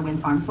of offshore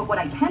wind farms, but what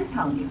I can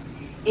tell you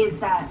is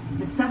that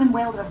the 7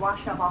 whales that have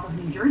washed up off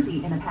of New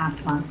Jersey in the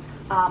past month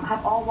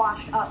have all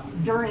washed up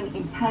during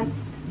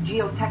intense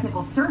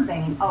geotechnical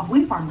surveying of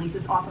wind farm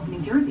leases off of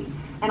New Jersey.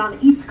 And on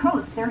the East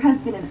Coast, there has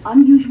been an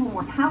unusual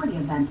mortality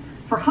event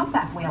for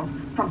humpback whales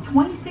from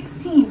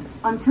 2016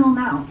 until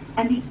now.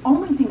 And the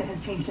only thing that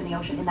has changed in the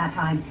ocean in that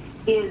time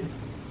is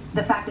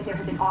the fact that there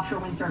have been offshore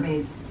wind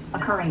surveys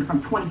occurring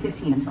from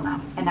 2015 until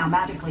now. And now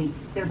magically,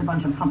 there's a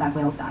bunch of humpback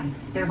whales dying.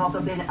 There's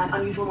also been an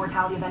unusual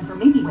mortality event for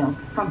minke whales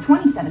from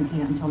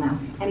 2017 until now.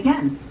 And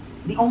again,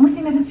 the only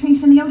thing that has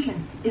changed in the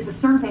ocean is the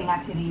surveying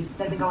activities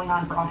that have been going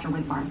on for offshore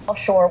wind farms.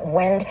 Offshore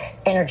wind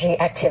energy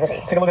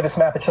activity. Take a look at this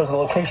map. It shows the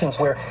locations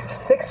where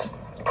 6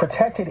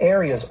 protected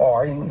areas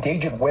are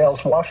endangered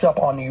whales washed up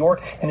on New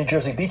York and New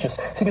Jersey beaches.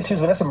 CBS 2's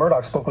Vanessa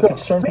Murdoch spoke with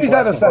concerned people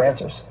asking for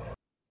answers.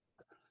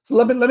 So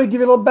let me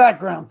give you a little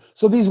background.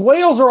 So these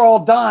whales are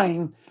all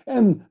dying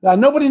And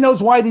nobody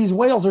knows why these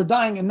whales are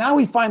dying. And now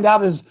we find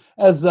out, as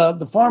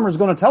the farmer is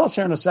going to tell us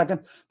here in a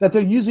second, that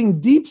they're using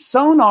deep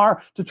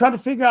sonar to try to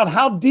figure out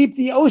how deep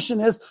the ocean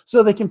is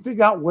so they can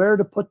figure out where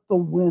to put the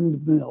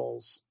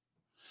windmills.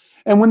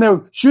 And when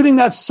they're shooting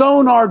that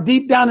sonar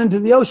deep down into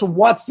the ocean,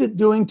 what's it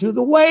doing to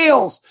the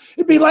whales?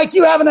 It'd be like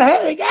you having a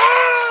headache.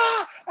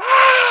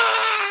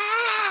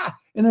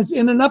 And it's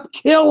ending up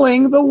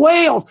killing the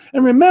whales.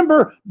 And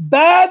remember,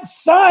 bad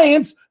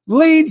science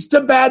leads to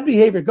bad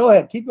behavior. Go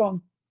ahead. Keep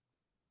going.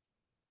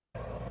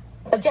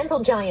 A gentle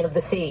giant of the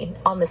sea,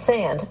 on the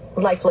sand,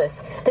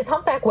 lifeless. This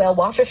humpback whale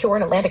washed ashore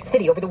in Atlantic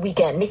City over the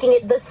weekend, making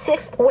it the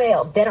 6th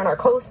whale dead on our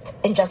coast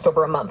in just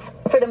over a month.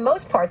 For the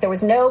most part, there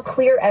was no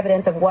clear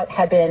evidence of what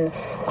had been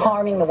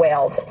harming the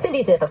whales.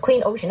 Cindy Ziff of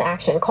Clean Ocean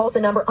Action calls the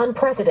number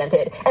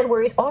unprecedented and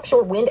worries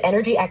offshore wind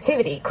energy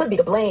activity could be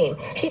to blame.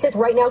 She says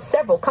right now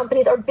several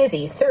companies are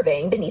busy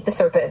surveying beneath the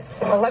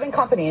surface. 11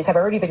 companies have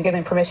already been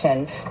given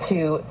permission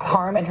to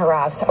harm and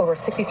harass over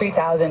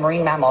 63,000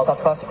 marine mammals off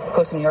the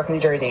coast of New York and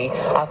New Jersey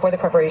for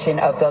the preparation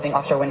of building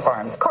offshore wind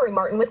farms. Corey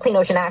Martin with Clean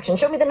Ocean Action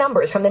showed me the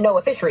numbers from the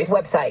NOAA Fisheries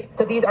website.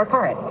 So these are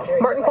current.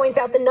 Martin points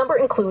out the number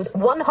includes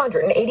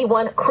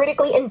 181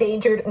 critically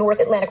endangered North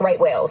Atlantic right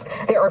whales.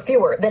 There are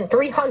fewer than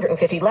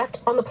 350 left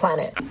on the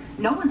planet.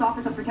 NOAA's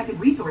Office of Protected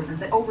Resources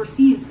that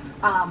oversees, the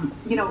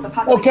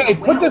population. Okay,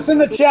 put this in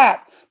the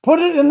chat. Put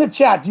it in the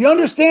chat. Do you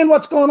understand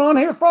what's going on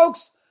here,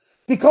 folks?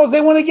 Because they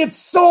want to get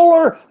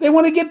solar. They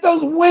want to get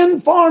those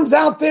wind farms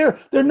out there.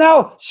 They're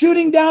now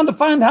shooting down to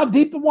find how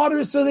deep the water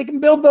is so they can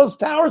build those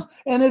towers.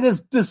 And it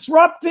is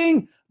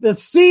disrupting the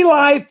sea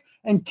life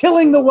and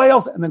killing the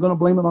whales. And they're going to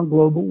blame it on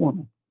global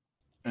warming.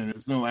 And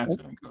there's no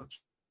accident, Coach.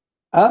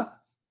 Huh?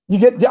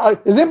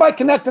 Is anybody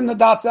connecting the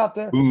dots out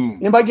there? Boom.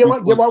 Anybody get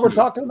what we're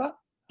talking about?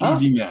 Huh?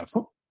 Easy math.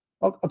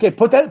 Okay,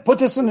 put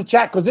this in the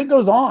chat because it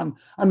goes on.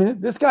 I mean,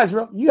 this guy's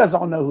real. You guys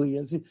all know who he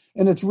is,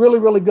 and it's really,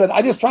 really good.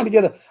 I'm trying to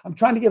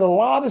get a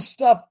lot of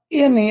stuff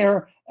in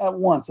here at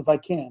once if I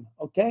can.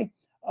 Okay,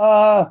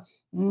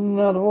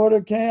 not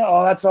order can.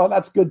 Oh, that's all.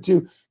 That's good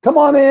too. Come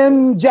on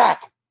in,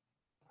 Jack.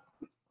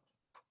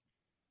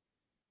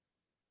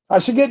 I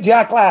should get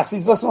Jack last.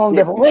 He's listening on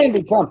different.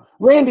 Randy, come.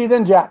 Randy,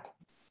 then Jack.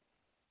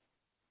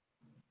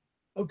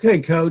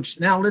 Okay, Coach.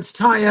 Now let's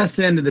tie us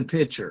into the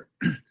picture.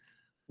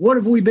 What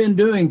have we been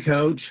doing,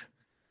 Coach?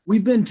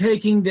 We've been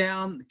taking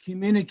down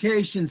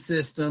communication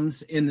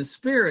systems in the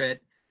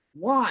spirit.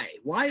 Why?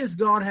 Why is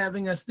God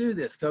having us do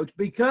this, Coach?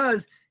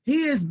 Because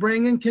he is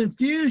bringing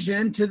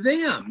confusion to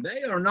them.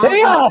 They are not.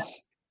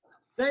 Chaos.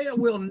 They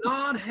will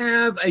not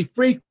have a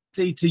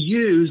frequency to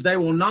use. They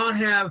will not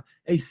have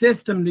a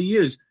system to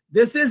use.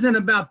 This isn't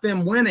about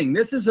them winning.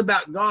 This is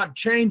about God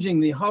changing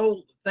the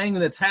whole thing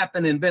that's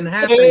happened and been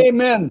happening.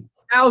 Amen.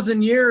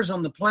 1,000 years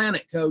on the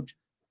planet, Coach.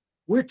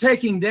 We're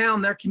taking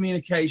down their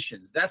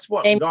communications. That's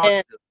what God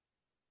does.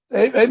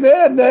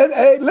 Amen.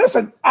 Hey,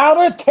 listen,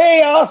 out of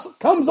chaos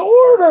comes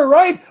order,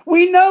 right?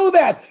 We know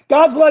that.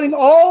 God's letting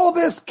all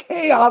this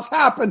chaos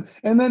happen,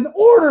 and then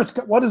order's.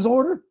 What is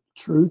order?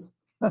 Truth.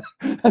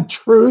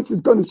 Truth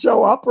is going to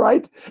show up,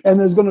 right? And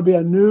there's going to be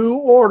a new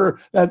order.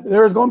 That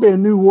there's going to be a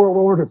new world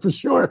order for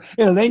sure,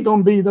 and it ain't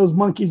going to be those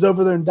monkeys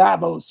over there in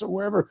Davos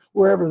or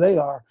wherever they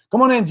are.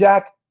 Come on in,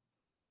 Jack.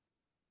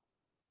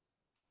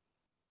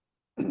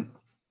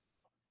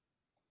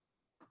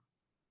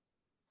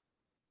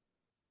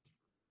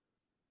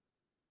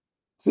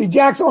 See,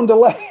 Jack's on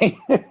delay.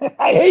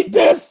 I hate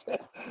this.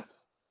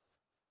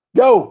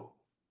 Go.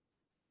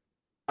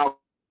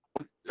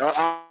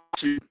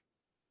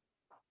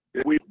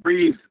 If we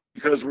breathe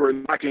because we're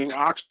lacking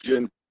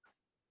oxygen,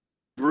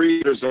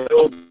 breathe as a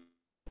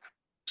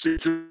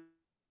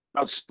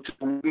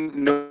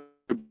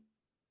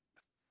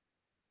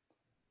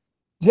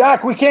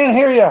Jack, we can't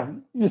hear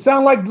you. You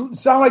sound like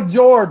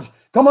George.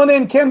 Come on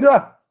in,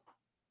 Kendra.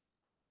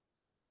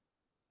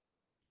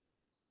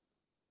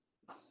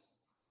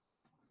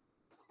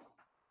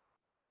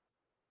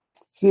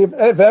 See, if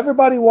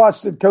everybody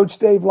watched at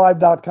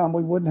CoachDaveLive.com,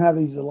 we wouldn't have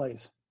these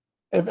delays.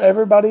 If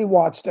everybody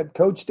watched at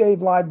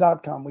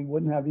CoachDaveLive.com, we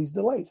wouldn't have these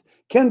delays.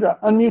 Kendra,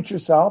 unmute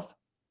yourself.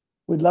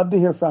 We'd love to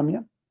hear from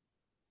you.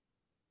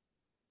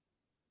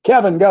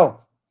 Kevin,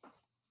 go.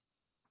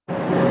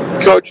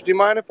 Coach, do you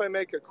mind if I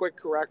make a quick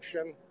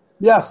correction?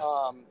 Yes.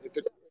 If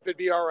it'd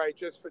be all right,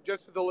 just for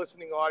the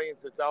listening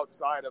audience, that's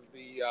outside of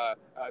the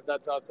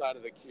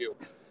queue.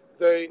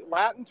 The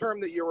Latin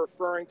term that you're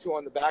referring to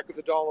on the back of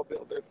the dollar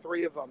bill, there are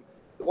 3 of them.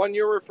 The one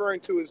you're referring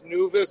to is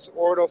Novus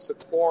Ordo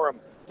Seclorum.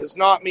 Does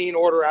not mean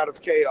order out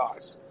of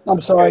chaos.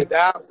 I'm sorry.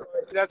 Okay,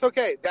 that's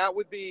okay. That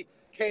would be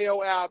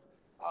Ordo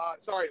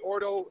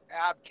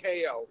ab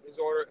Chaos is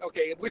order.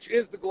 Okay, which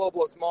is the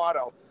globalist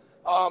motto.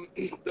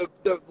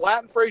 The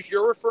Latin phrase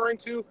you're referring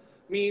to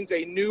means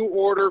a new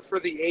order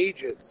for the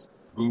ages,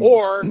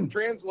 or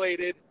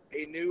translated,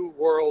 a new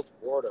world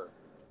order.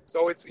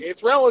 So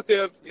it's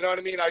relative. You know what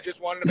I mean? I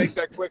just wanted to make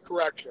that quick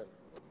correction.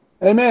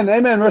 Amen.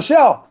 Amen.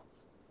 Rochelle.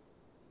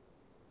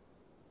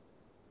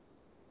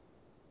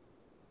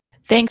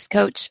 Thanks,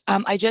 Coach.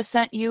 I just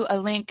sent you a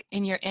link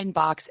in your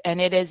inbox, and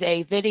it is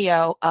a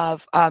video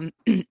of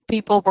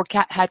people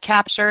had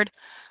captured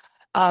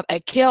a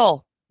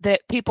kill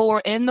that people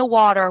were in the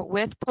water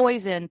with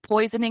poisoning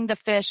the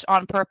fish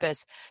on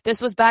purpose.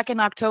 This was back in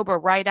October,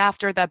 right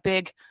after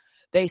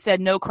they said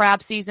no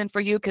crab season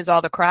for you because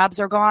all the crabs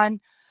are gone.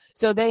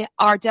 So they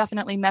are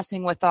definitely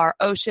messing with our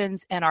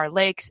oceans and our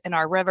lakes and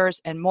our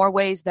rivers in more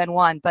ways than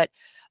one. But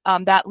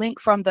that link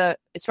is from the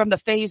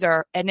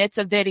phaser, and it's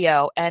a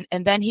video. And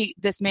then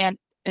this man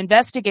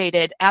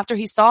investigated after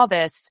he saw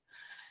this.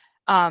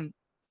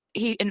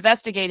 He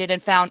investigated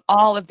and found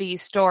all of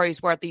these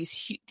stories where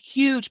these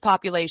huge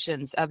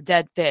populations of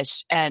dead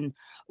fish and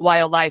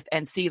wildlife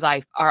and sea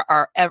life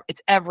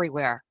it's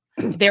everywhere.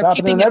 They're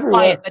keeping it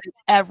quiet, but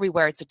it's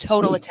everywhere. It's a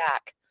total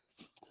attack.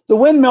 The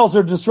windmills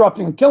are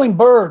disrupting, killing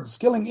birds,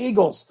 killing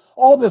eagles.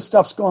 All this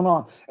stuff's going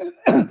on.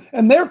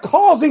 And they're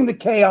causing the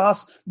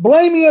chaos,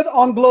 blaming it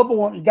on global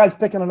warming. You guys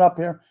picking it up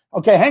here?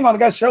 Okay, hang on. I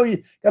got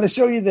to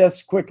show you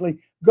this quickly.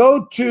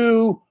 Go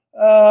to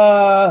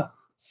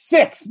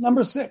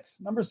number six.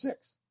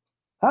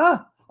 Huh?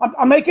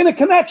 I'm making a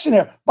connection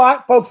here.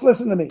 But folks,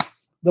 listen to me.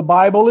 The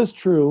Bible is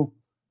true.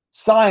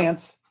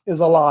 Science is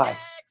a lie.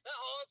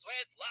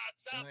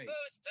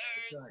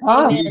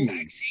 Huh?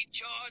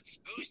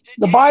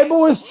 The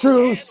Bible is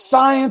true.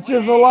 Science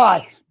is a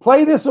lie.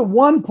 Play this at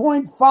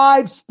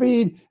 1.5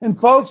 speed. And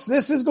folks,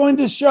 this is going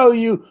to show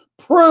you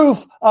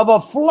proof of a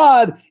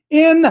flood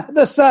in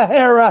the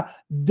Sahara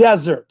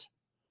Desert.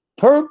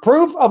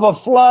 Proof of a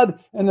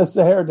flood in the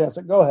Sahara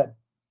Desert. Go ahead.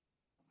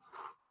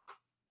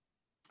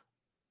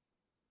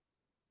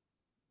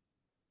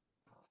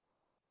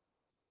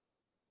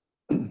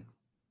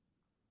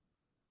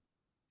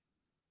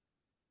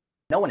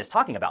 No one is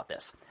talking about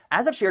this.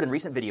 As I've shared in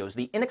recent videos,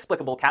 the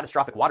inexplicable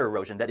catastrophic water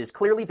erosion that is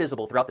clearly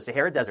visible throughout the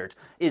Sahara Desert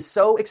is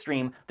so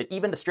extreme that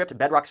even the stripped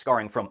bedrock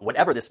scarring from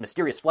whatever this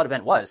mysterious flood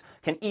event was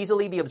can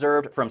easily be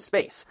observed from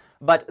space.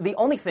 But the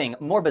only thing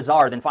more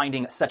bizarre than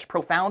finding such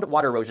profound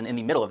water erosion in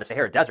the middle of the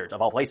Sahara Desert,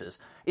 of all places,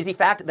 is the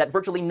fact that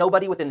virtually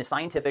nobody within the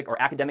scientific or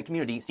academic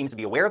community seems to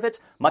be aware of it,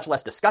 much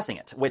less discussing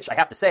it, which I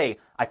have to say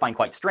I find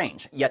quite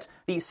strange. Yet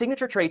the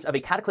signature traits of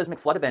a cataclysmic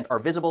flood event are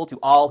visible to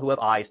all who have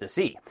eyes to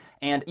see.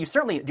 And you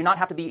certainly do not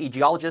have to be a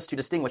geologist to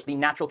distinguish the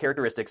natural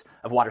characteristics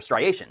of water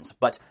striations.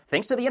 But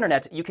thanks to the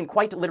internet, you can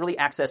quite literally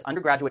access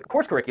undergraduate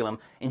course curriculum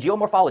in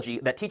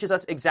geomorphology that teaches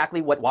us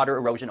exactly what water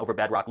erosion over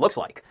bedrock looks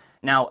like.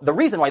 Now, the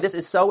reason why this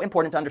is so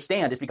important to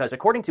understand is because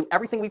according to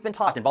everything we've been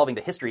taught involving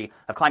the history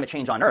of climate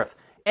change on Earth,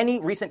 any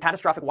recent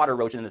catastrophic water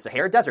erosion in the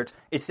Sahara Desert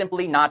is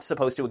simply not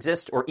supposed to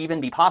exist or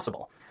even be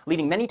possible,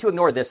 leading many to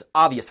ignore this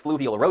obvious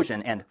fluvial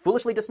erosion and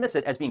foolishly dismiss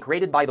it as being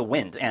created by the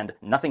wind and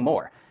nothing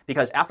more.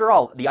 Because after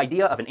all, the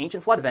idea of an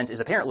ancient flood event is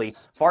apparently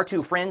far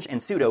too fringe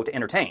and pseudo to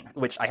entertain,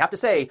 which I have to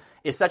say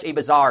is such a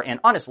bizarre and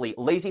honestly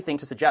lazy thing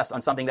to suggest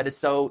on something that is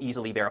so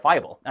easily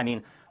verifiable. I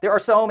mean, there are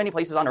so many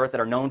places on Earth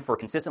that are known for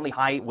consistently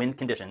high wind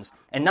conditions,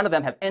 and none of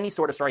them have any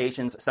sort of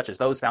striations such as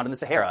those found in the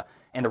Sahara.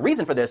 And the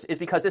reason for this is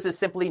because this is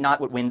simply not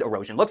what wind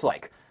erosion looks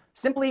like.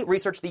 Simply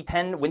research the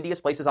 10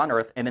 windiest places on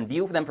Earth and then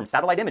view them from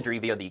satellite imagery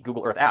via the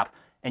Google Earth app,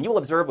 and you will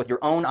observe with your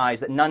own eyes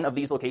that none of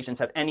these locations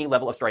have any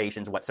level of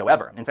striations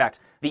whatsoever. In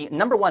fact, the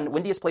number one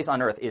windiest place on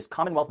Earth is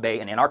Commonwealth Bay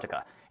in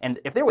Antarctica. And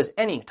if there was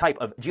any type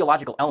of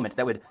geological element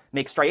that would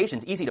make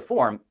striations easy to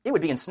form, it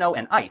would be in snow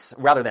and ice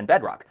rather than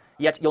bedrock.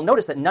 Yet you'll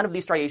notice that none of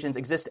these striations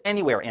exist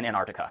anywhere in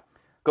Antarctica.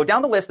 Go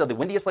down the list of the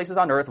windiest places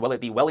on Earth, whether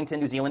it be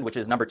Wellington, New Zealand, which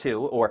is number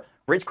 2, or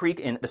Bridge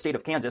Creek in the state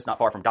of Kansas, not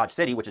far from Dodge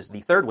City, which is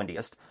the 3rd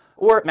windiest,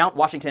 or Mount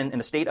Washington in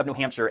the state of New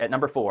Hampshire at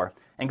number 4,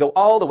 and go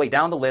all the way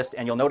down the list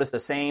and you'll notice the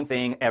same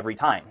thing every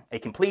time, a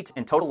complete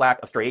and total lack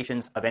of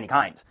striations of any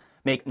kind.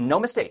 Make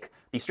no mistake,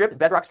 the stripped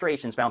bedrock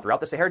striations found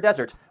throughout the Sahara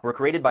Desert were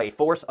created by a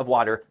force of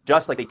water,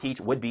 just like they teach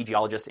would-be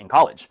geologists in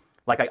college.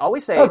 Like I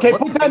always say, okay,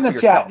 put that in the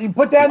chat. You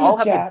put that in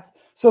the chat.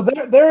 So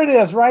there it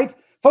is, right?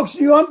 Folks,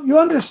 you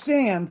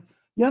understand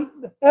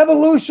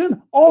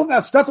evolution, all of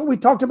that stuff that we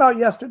talked about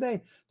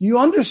yesterday. Do you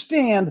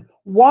understand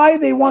why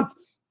they want?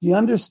 Do you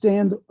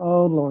understand?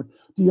 Oh Lord,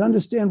 do you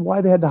understand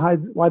why they had to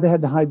hide? Why they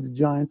had to hide the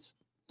giants?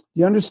 Do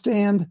you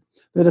understand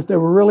that if there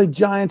were really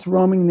giants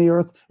roaming the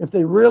earth, if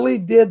they really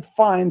did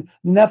find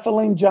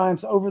Nephilim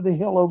giants over the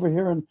hill over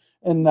here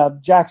in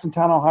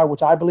Jacksontown, Ohio,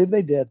 which I believe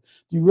they did,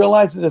 do you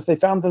realize that if they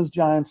found those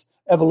giants,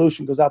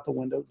 evolution goes out the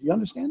window? Do you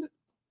understand it?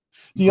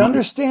 Do you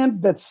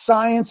understand that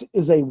science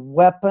is a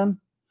weapon?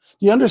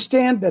 Do you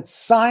understand that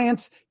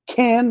science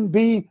can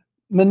be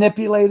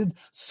manipulated?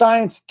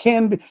 Science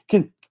can be.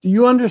 Do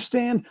you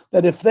understand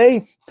that if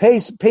they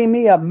pay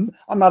me, I'm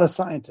not a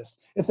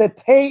scientist. If they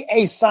pay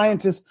a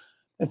scientist,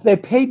 if they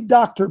paid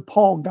Dr.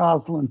 Paul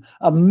Goslin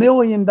 $1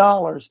 million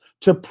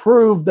to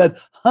prove that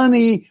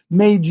honey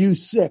made you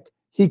sick,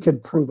 he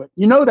could prove it.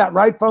 You know that,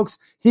 right, folks?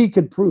 He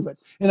could prove it.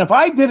 And if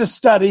I did a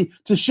study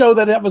to show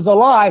that it was a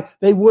lie,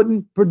 they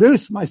wouldn't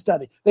produce my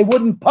study. They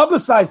wouldn't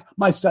publicize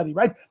my study,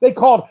 right? They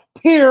called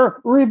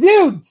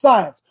peer-reviewed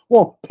science.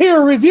 Well,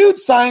 peer-reviewed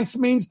science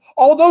means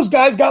all those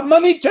guys got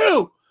money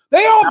too.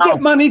 They all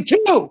get money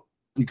too.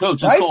 Coach,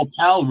 it's Right? called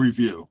PAL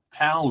review.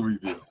 PAL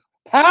review.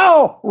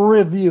 PAL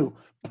review.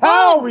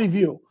 PAL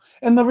review.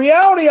 And the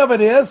reality of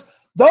it is,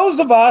 those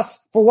of us,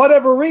 for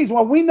whatever reason,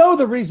 well, we know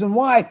the reason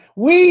why.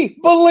 We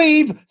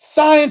believe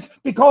science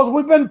because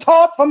we've been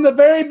taught from the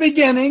very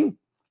beginning.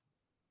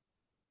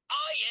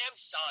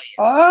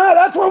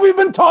 That's where we've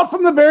been taught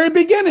from the very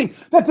beginning,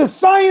 that the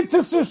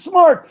scientists are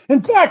smart. In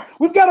fact,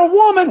 we've got a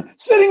woman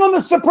sitting on the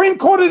Supreme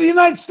Court of the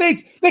United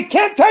States that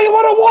can't tell you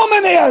what a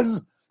woman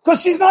is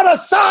because she's not a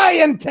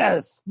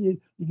scientist. You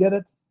get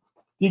it?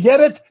 You get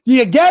it? Do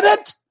you get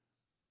it?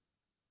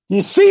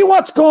 You see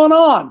what's going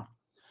on?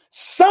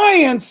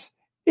 Science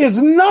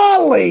is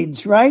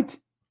knowledge, right?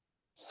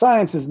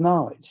 Science is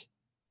knowledge.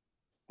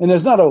 And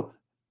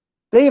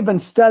they have been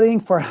studying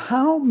for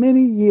how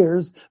many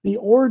years the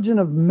origin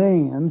of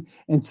man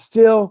and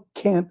still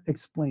can't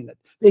explain it.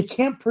 They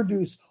can't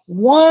produce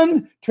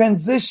one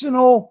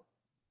transitional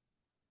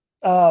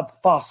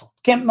fossil.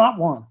 Not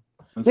one.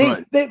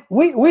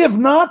 We have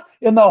not,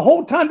 in the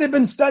whole time they've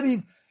been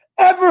studied,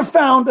 ever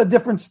found a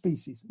different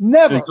species.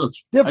 Never. Hey,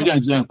 Coach, I got an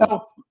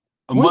example.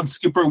 A mud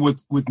skipper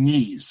with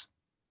knees.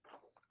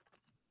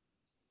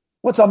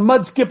 What's a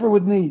mud skipper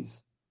with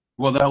knees?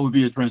 Well, that would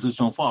be a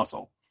transitional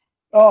fossil.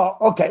 Oh,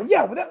 okay.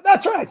 Yeah,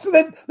 that's right. So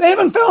they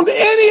haven't found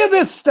any of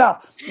this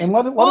stuff. And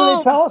what do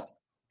they tell us?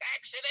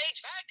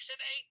 Vaccinate.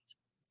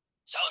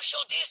 Social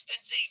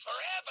distancing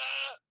forever.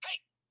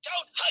 Hey,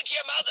 don't hug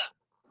your mother.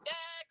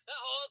 Deck the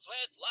halls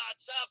with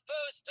lots of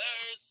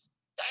boosters.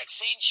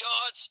 Vaccine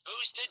shots,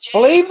 booster jabs.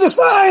 Believe the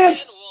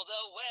science.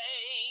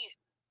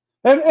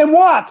 And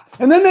what?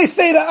 And then they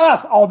say to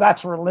us, oh,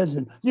 that's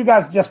religion. You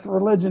guys just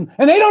religion.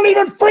 And they don't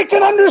even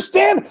freaking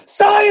understand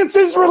science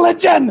is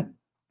religion.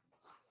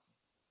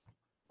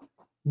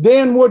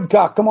 Dan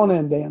Woodcock, come on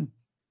in, Dan.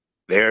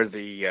 They're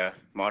the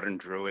modern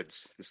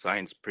druids, the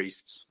science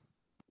priests.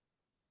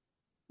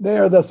 They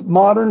are the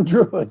modern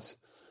druids,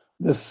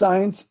 the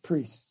science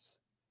priests,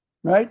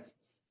 right?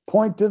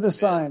 Point to the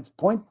science.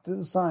 Point to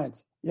the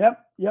science.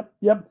 Yep.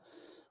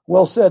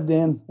 Well said,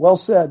 Dan. Well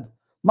said.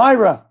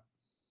 Myra.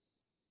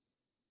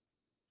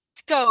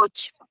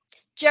 Coach,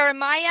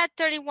 Jeremiah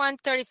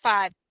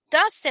 31:35.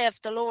 Thus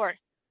saith the Lord,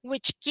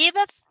 which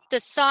giveth the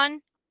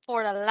sun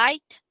for a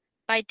light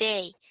by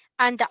day,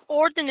 and the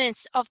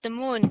ordinance of the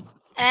moon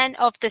and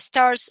of the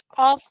stars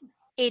of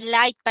a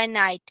light by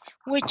night,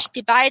 which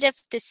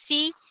divideth the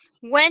sea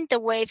when the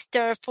waves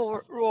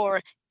therefore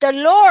roar. The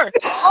Lord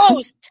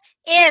host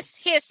is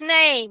his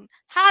name.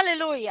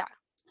 Hallelujah.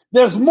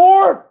 There's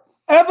more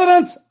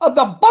evidence of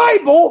the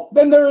Bible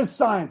than there is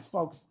science,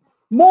 folks.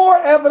 More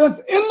evidence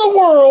in the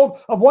world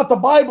of what the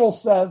Bible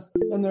says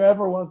than there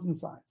ever was in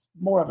science.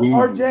 More evidence.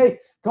 RJ,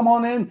 come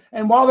on in.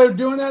 And while they're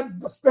doing that,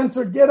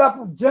 Spencer, get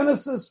up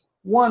Genesis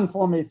 1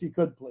 for me, if you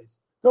could, please.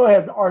 Go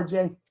ahead,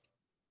 RJ.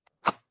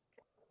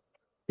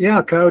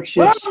 Yeah, Coach,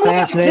 it's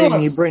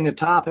fascinating you bring the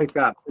topic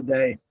up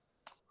today.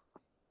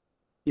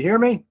 You hear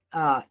me?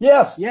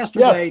 Yes.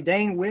 Yesterday, yes.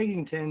 Dane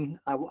Wigington,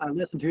 I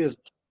listened to his,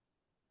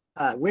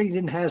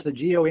 Wigington has the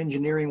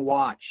Geoengineering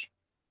Watch,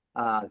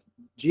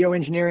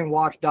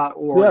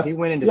 geoengineeringwatch.org. Yes. He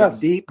went into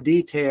deep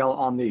detail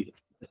on the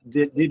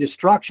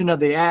destruction of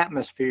the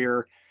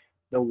atmosphere,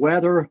 the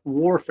weather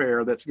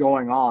warfare that's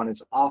going on.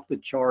 It's off the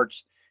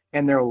charts,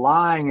 and they're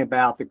lying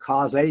about the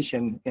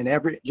causation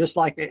in just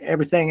like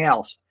everything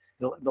else.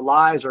 The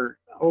lies are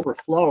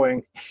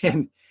overflowing,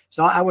 and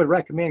so I would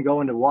recommend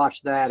going to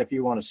watch that if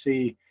you want to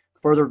see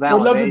further validation.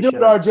 We'd love to do it,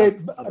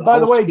 RJ. By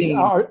the way,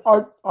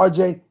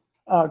 RJ,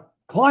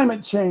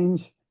 climate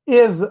change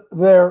is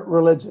their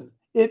religion.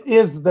 It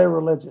is their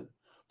religion.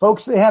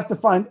 Folks, they have to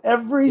find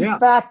every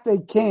fact they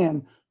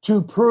can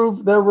to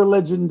prove their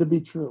religion to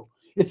be true.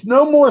 It's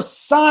no more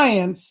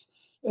science.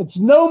 It's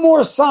no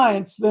more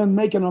science than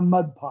making a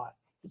mud pot.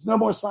 It's no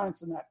more science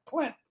than that.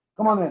 Clint,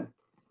 come on in.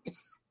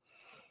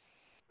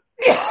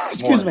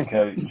 Excuse me.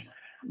 Coach.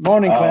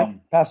 Morning, Clint.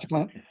 Pastor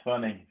Clint. It's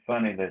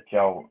funny that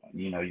y'all,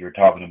 you're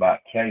talking about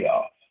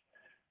chaos.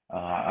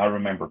 I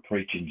remember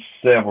preaching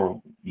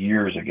several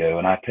years ago,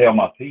 and I tell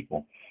my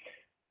people,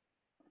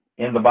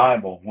 in the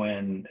Bible,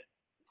 when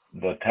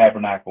the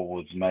tabernacle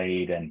was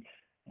made and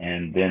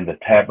then the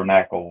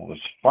tabernacle was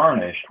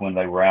furnished when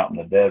they were out in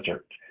the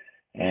desert,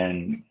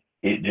 and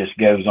it just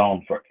goes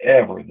on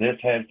forever. This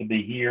has to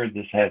be here,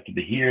 this has to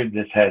be here,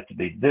 this has to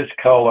be this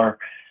color.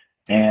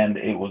 And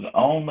it was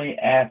only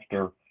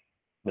after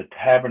the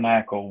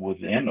tabernacle was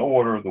in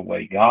order the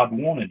way God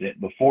wanted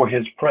it before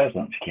his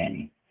presence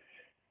came.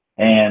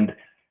 And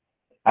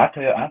I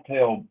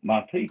tell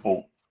my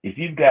people, if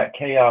you've got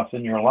chaos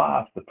in your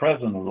life, the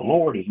presence of the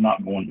Lord is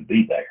not going to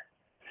be there.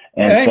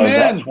 And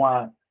Amen.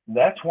 So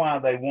that's why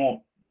they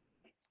want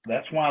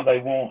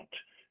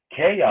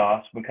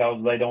chaos,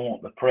 because they don't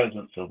want the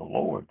presence of the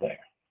Lord there.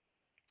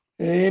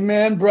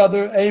 Amen,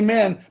 brother.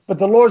 Amen. But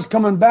the Lord's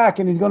coming back,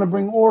 and he's going to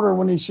bring order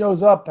when he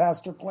shows up,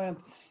 Pastor Clint.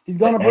 He's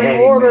going to bring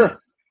order.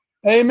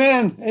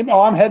 Amen. Amen.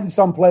 Oh, I'm heading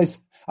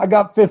someplace. I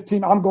got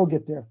 15. I'm going to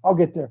get there. I'll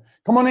get there.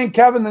 Come on in,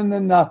 Kevin, and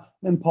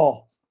then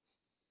Paul.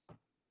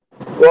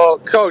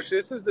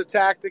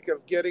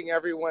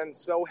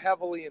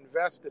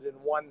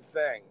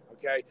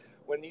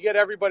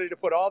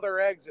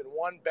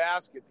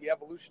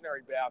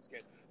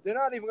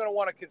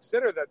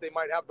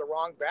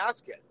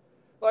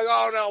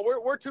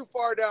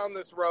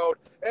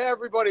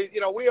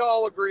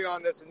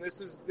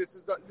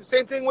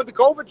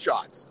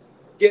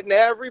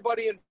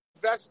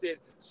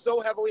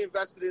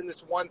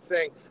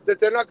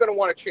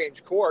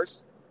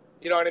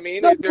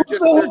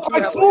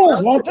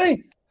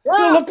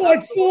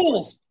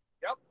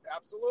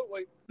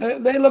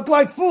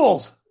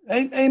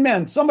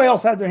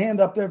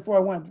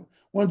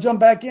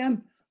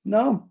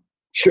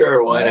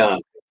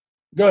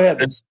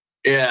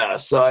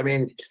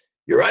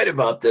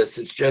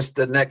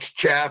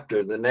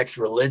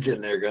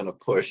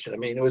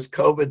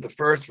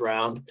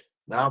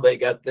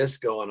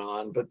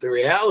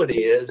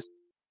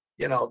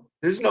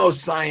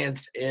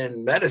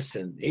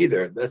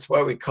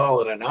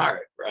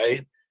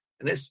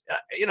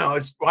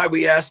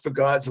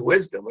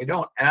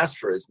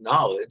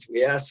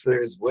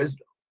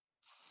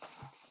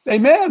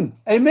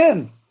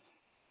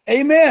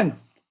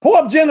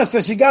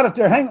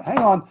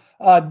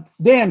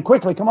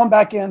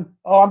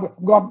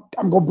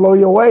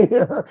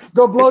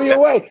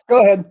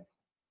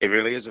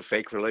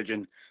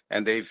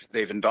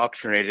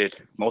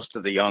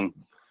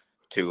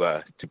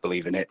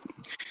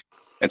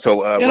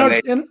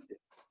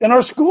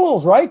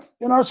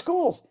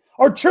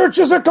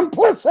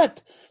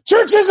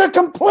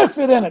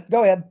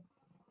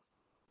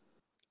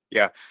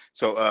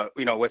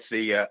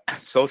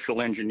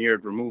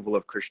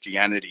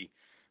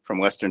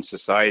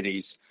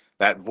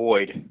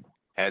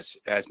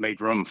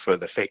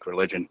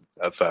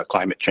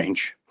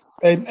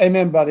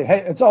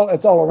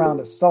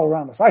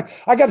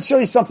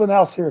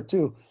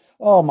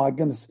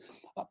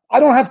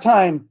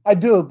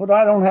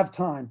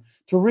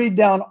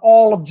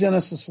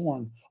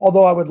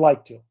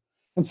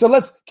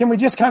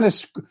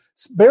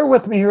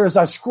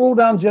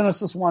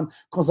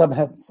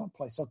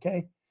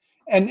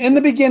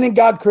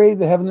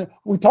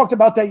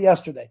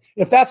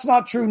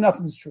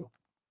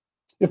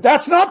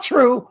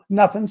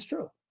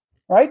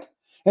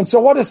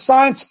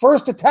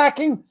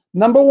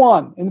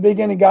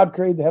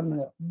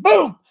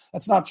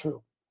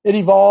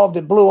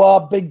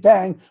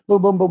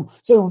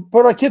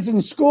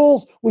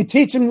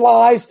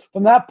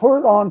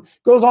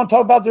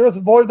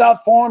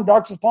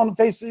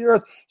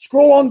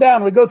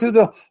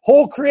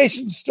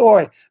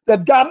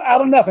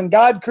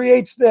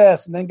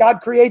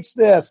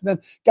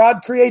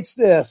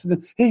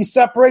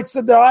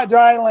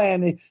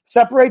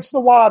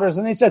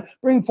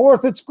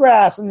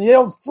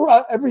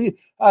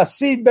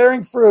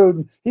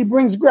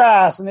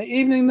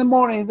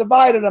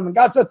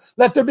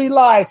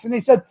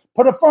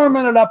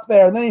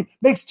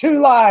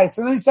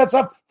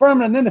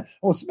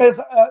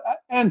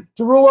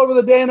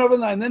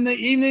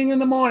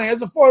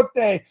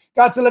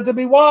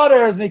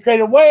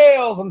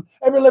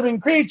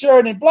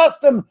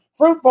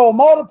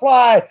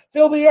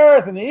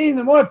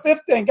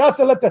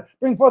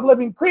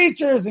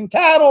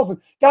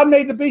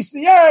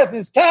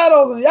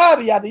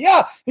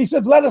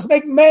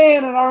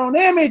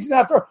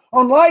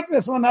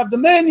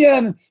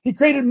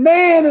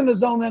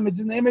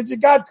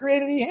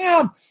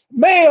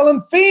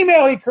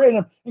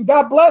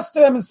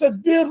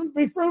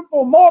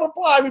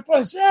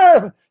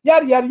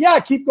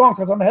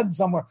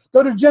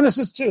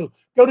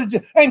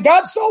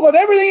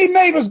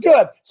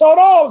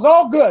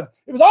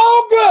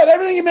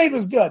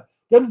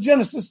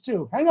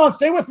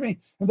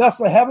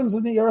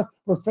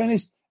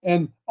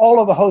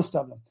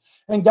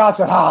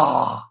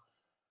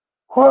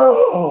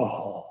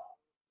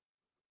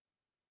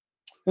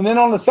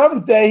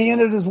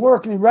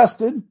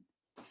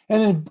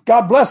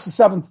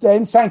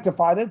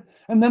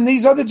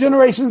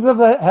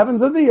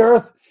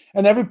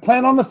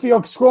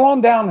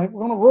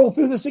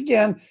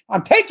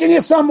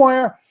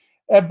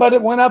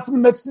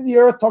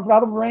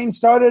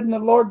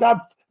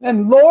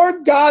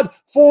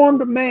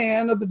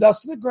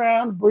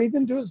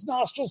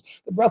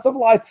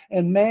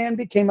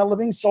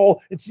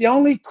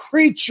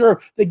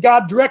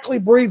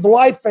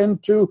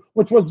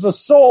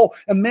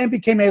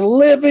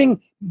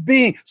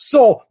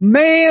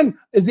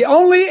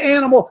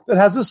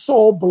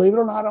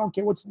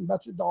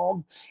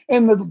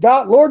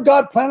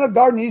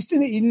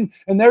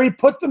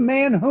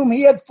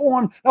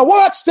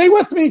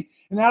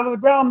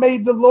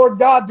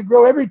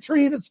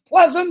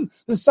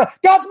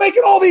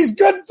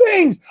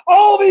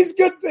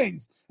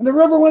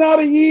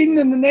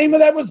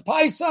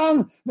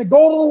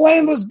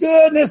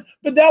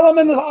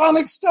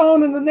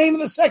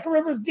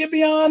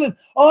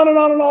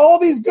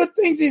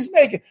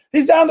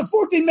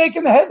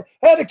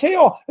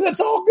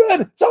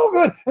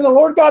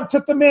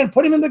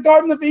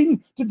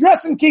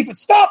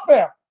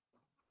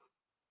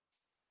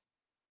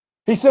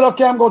 He said,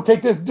 okay, I'm going to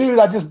take this dude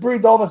I just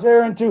breathed all this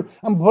air into.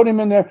 I'm going to put him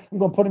in there. I'm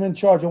going to put him in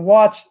charge and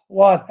watch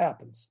what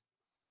happens.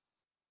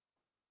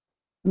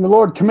 And the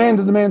Lord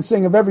commanded the man,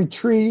 saying, of every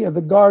tree of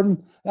the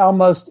garden, thou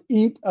must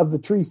eat of the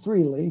tree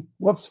freely.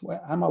 Whoops,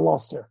 am I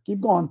lost there?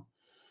 Keep going.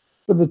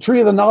 But the tree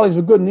of the knowledge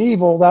of good and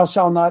evil, thou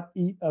shalt not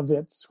eat of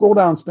it. Scroll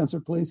down, Spencer,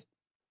 please.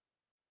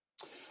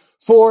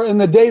 For in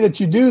the day that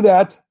you do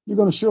that, you're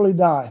going to surely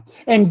die.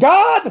 And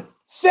God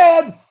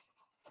said,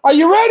 are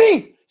you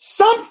ready?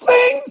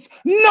 Something's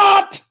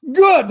not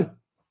good.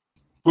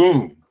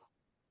 Boom.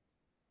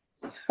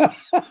 All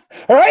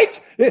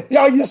right?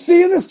 Are you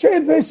seeing this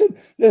transition?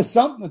 There's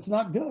something that's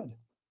not good.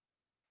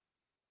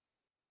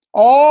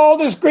 All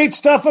this great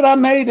stuff that I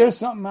made, there's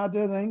something out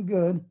there that ain't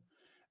good.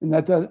 And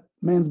that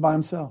man's by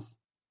himself.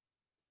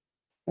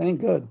 That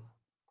ain't good.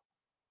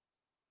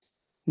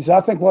 He said,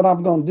 I think what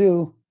I'm going to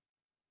do,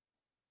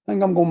 I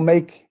think I'm going to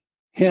make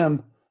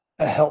him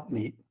a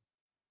helpmeet.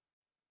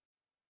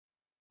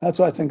 That's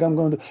what I think I'm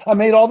going to do. I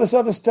made all this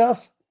other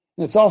stuff,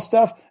 and it's all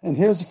stuff, and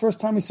here's the first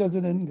time he says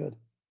it isn't good.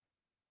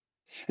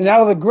 And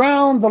out of the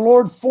ground the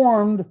Lord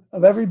formed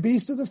of every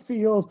beast of the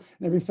field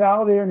and every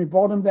fowl of the air, and he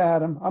brought him to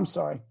Adam. I'm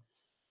sorry.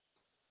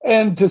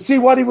 And to see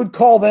what he would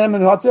call them,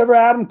 and whatever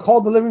Adam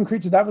called the living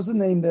creature, that was the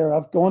name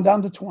thereof, going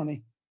down to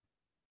 20.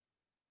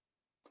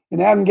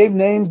 And Adam gave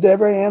names to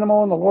every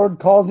animal, and the Lord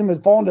caused him to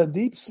fall into a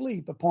deep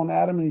sleep upon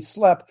Adam, and he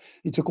slept.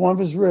 He took one of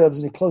his ribs,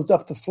 and he closed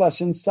up the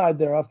flesh inside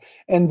thereof.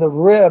 And the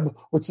rib,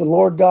 which the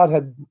Lord God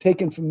had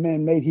taken from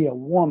man, made he a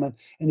woman,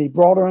 and he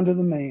brought her unto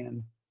the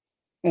man.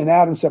 And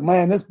Adam said,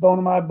 man, this bone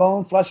of my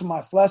bone, flesh of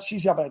my flesh, she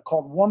shall be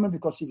called woman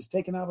because she was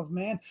taken out of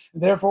man.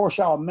 And therefore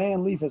shall a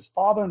man leave his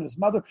father and his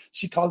mother.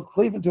 She called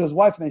cleave unto his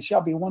wife, and they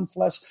shall be one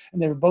flesh. And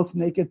they were both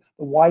naked,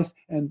 the wife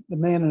and the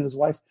man and his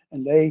wife,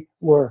 and they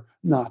were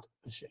not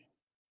ashamed.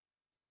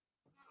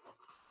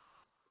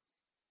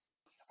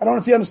 I don't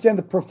know if you understand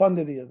the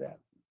profundity of that.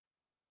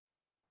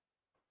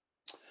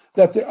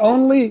 That the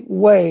only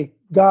way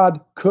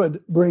God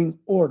could bring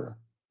order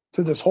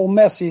to this whole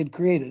mess he had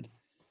created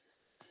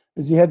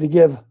is he had to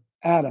give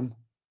Adam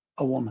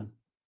a woman.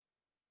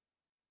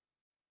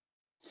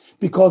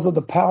 Because of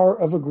the power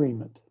of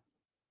agreement.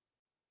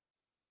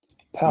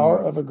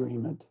 Power of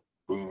agreement.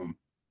 Boom.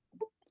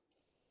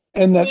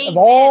 And that of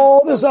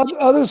all this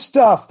other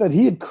stuff that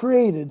he had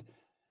created,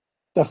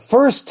 the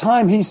first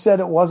time he said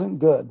it wasn't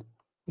good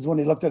is when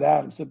he looked at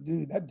Adam and said,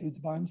 dude, that dude's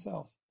by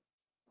himself.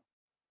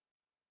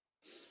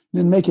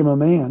 Didn't make him a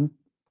man.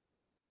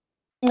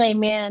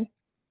 Amen.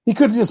 He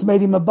could have just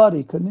made him a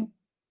buddy, couldn't he?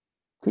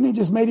 Couldn't he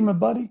just made him a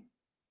buddy?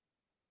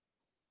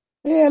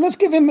 Yeah, let's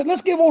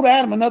give old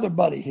Adam another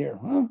buddy here,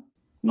 huh?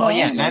 No,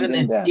 Adam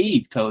and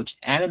Steve, Coach.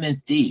 Adam and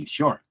Steve,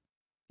 sure.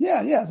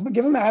 Yeah,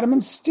 give him Adam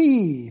and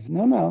Steve.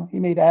 No,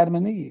 he made Adam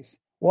and Eve.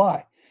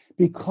 Why?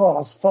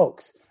 Because,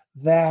 folks,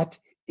 that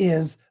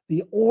is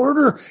the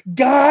order.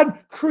 God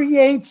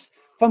creates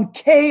from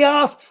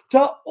chaos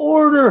to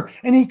order,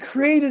 and he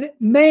created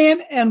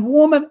man and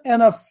woman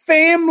and a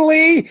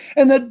family,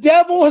 and the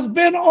devil has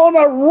been on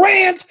a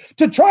rant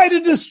to try to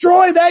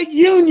destroy that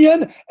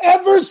union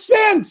ever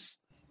since.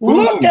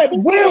 Look at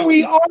where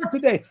we are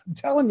today. I'm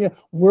telling you,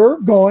 we're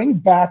going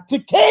back to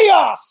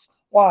chaos.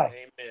 Why?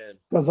 Amen.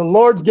 Because the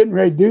Lord's getting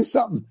ready to do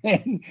something,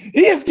 man.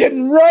 He is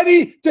getting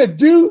ready to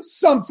do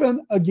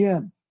something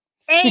again.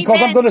 Amen.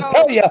 Because I'm going to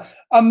tell you,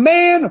 a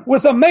man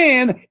with a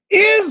man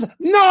is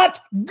not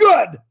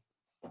good.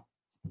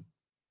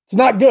 It's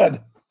not good.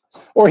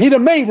 Or he'd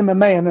have made him a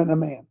man and a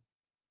man.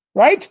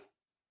 Right?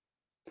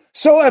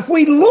 So if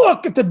we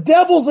look at the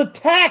devil's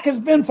attack has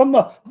been from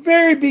the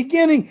very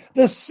beginning,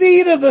 the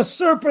seed of the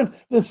serpent,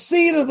 the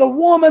seed of the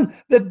woman,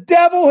 the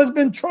devil has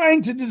been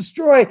trying to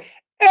destroy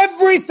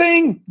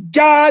everything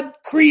God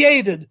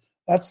created.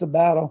 That's the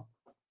battle.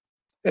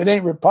 It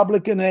ain't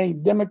Republican, it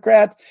ain't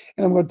Democrat.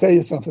 And I'm going to tell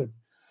you something.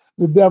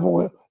 The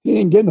devil, he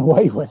ain't getting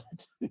away with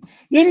it.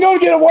 He ain't going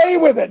to get away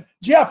with it.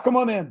 Jeff, come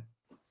on in.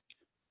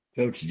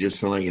 Coach, just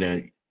to let you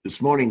know,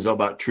 this morning's all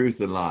about truth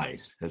and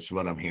lies. That's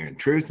what I'm hearing.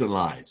 Truth and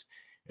lies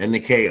and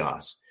the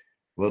chaos.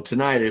 Well,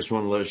 tonight, I just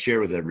want to share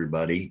with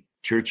everybody,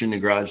 Church in the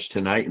Garage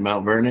tonight in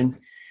Mount Vernon.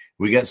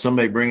 We got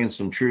somebody bringing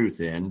some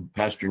truth in.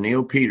 Pastor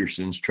Neil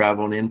Peterson's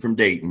traveling in from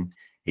Dayton.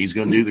 He's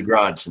going to do the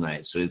garage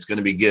tonight, so it's going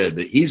to be good.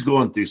 But he's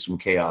going through some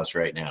chaos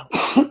right now.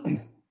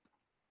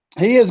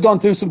 He is going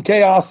through some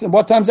chaos. And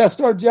what time's that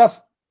start, Jeff?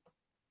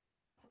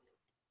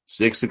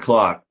 6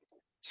 o'clock.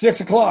 6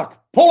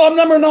 o'clock. Pull up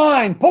number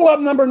 9.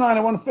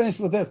 I want to finish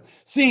with this.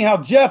 Seeing how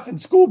Jeff and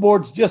school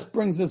boards just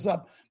brings this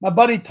up. My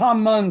buddy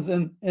Tom Munns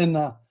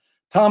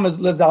Tom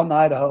lives out in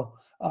Idaho.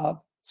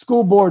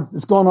 School board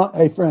is going on.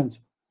 Hey, friends,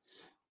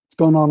 it's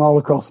going on all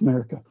across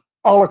America.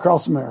 All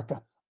across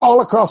America.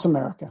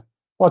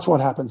 Watch what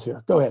happens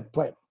here. Go ahead,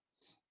 play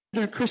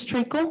it. Chris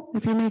Trinkle,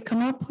 if you may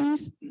come up,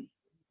 please.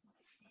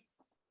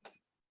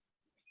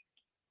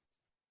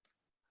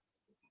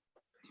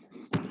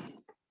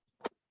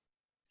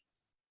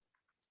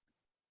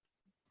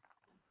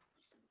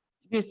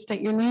 You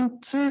state your name,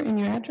 sir, and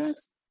your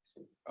address.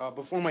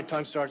 Before my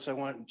time starts, I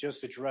want to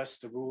just address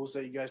the rules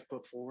that you guys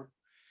put forward.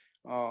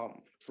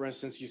 For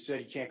instance, you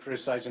said you can't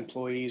criticize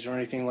employees or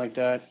anything like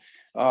that.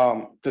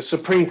 The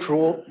Supreme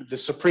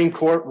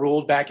Court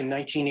ruled back in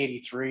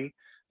 1983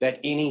 that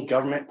any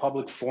government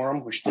public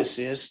forum, which this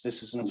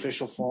is an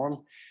official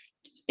forum,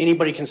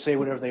 anybody can say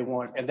whatever they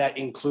want. And that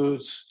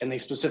includes, and they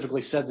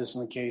specifically said this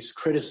in the case,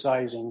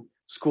 criticizing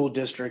school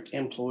district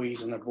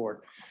employees and their board.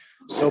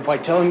 So by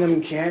telling them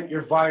you can't,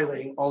 you're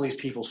violating all these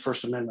people's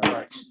First Amendment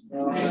rights.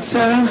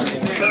 Sir?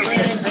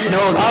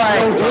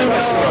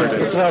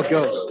 That's how it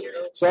goes.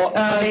 So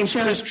my name's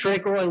Chris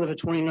Traker. I live at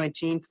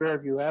 2019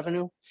 Fairview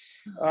Avenue.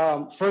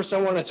 First,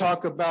 I want to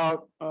talk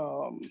about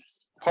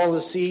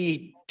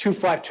policy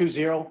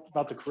 2520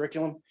 about the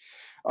curriculum.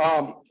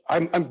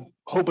 I'm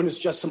hoping it's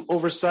just some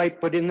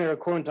oversight, but in there,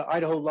 according to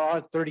Idaho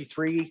law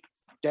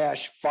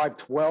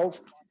 33-512,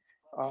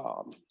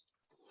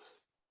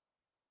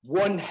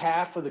 one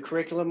half of the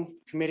curriculum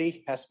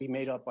committee has to be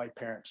made up by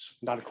parents,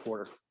 not a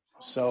quarter.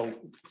 So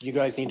you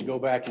guys need to go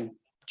back and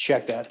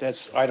check that.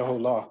 That's Idaho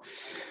law.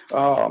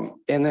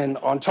 And then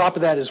on top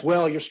of that as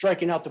well, you're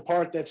striking out the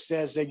part that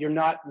says that you're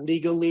not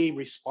legally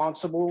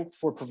responsible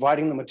for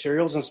providing the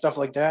materials and stuff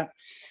like that.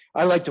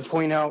 I like to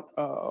point out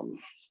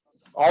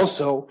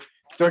also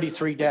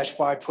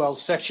 33-512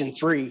 section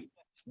 3,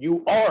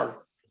 you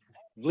are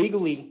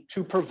legally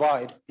to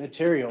provide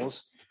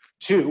materials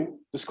to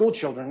the school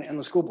children and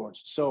the school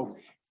boards. So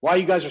why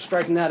you guys are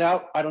striking that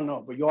out, I don't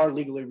know, but you are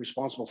legally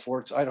responsible for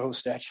it. It's Idaho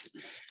statute.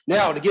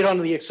 Now, to get on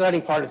to the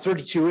exciting part of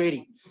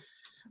 3280,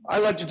 I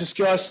like to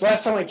discuss,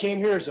 last time I came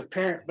here as a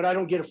parent, but I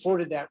don't get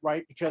afforded that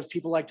right because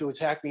people like to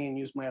attack me and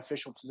use my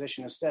official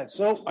position instead.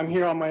 So I'm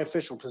here on my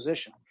official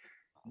position.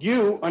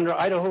 You, under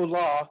Idaho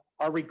law,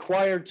 are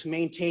required to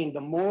maintain the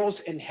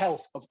morals and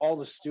health of all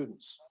the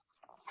students.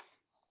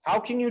 How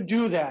can you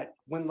do that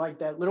when, like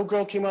that little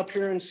girl came up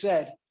here and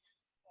said,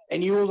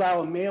 and you allow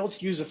a male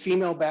to use a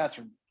female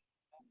bathroom?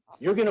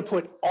 You're going to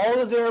put all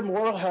of their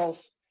moral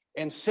health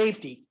and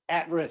safety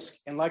at risk.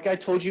 And like I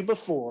told you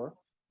before,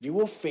 you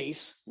will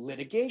face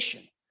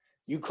litigation.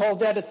 You called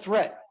that a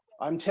threat.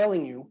 I'm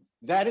telling you,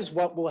 that is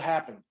what will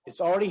happen.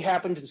 It's already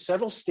happened in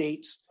several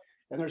states,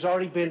 and there's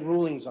already been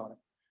rulings on it.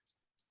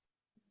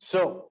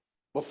 So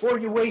before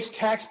you waste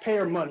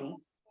taxpayer money,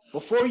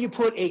 before you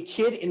put a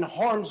kid in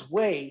harm's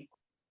way,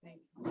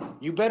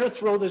 you better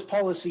throw this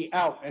policy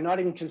out and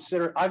not even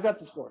consider. I've got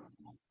the floor.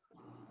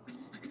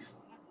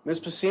 Ms.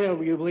 Pacino,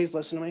 will you please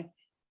listen to me?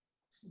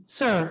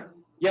 Sir.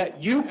 Yeah,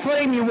 you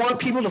claim you want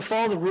people to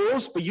follow the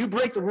rules, but you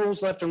break the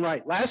rules left and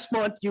right. Last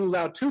month, you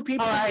allowed 2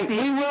 people to speak.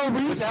 We will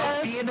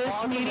without recess being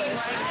this on the meeting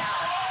list. right now.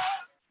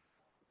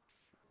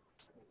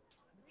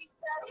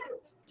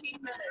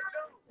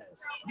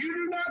 You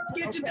do not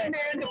get to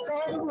demand to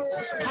follow the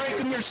rules. Break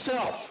them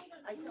yourself.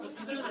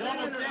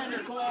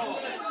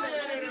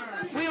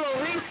 We will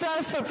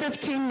recess for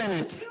 15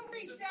 minutes.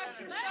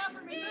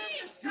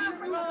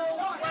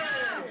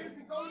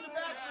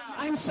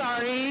 I'm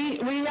sorry.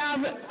 We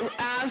have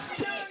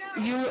asked,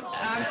 you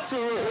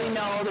absolutely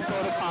know the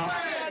protocol.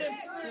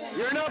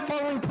 You're not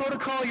following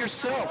protocol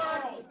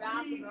yourself.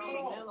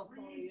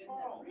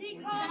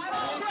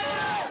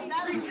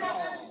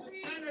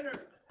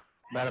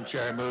 Madam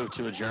Chair, I move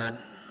to adjourn.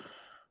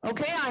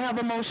 Okay, I have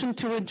a motion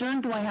to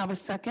adjourn. Do I have a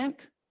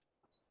second?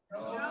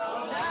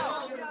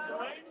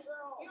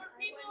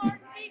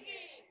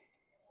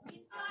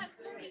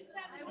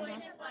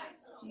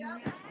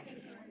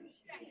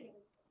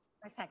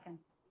 A second.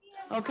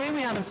 Okay,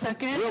 we have a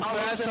second. Real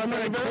fast, I'm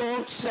going to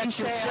quote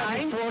section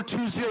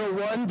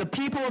 74201, the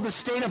people of the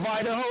state of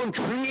Idaho in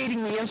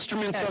creating the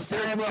instruments of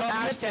their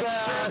government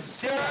that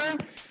serve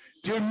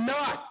do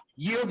not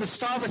yield the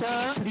sovereignty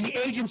to the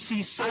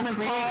agencies so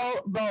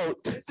created.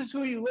 Vote. This is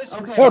who you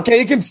listen to. Okay,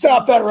 you can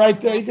stop that right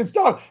there. You can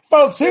stop.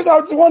 Folks, here's I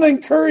just want to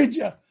encourage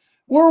you.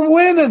 We're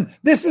winning.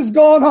 This is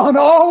going on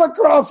all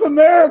across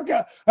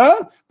America.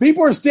 Huh?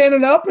 People are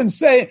standing up and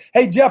saying,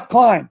 hey, Jeff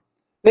Klein,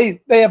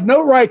 they have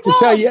no right to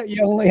tell you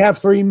you only have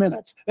 3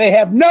 minutes. They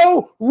have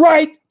no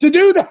right to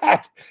do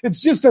that. It's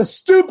just a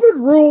stupid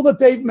rule that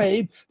they've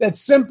made that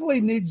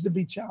simply needs to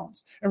be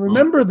challenged. And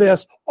remember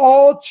this,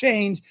 all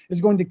change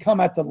is going to come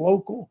at the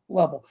local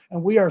level.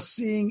 And we are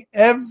seeing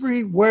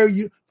everywhere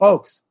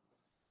folks,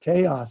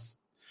 chaos.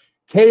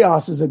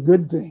 Chaos is a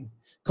good thing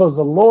because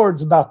the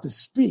Lord's about to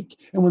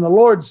speak. And when the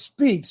Lord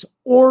speaks,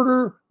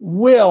 order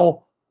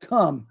will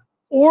come.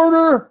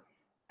 Order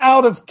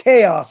out of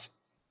chaos.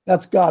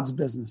 That's God's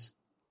business.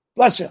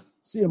 Bless you.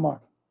 See you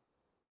tomorrow.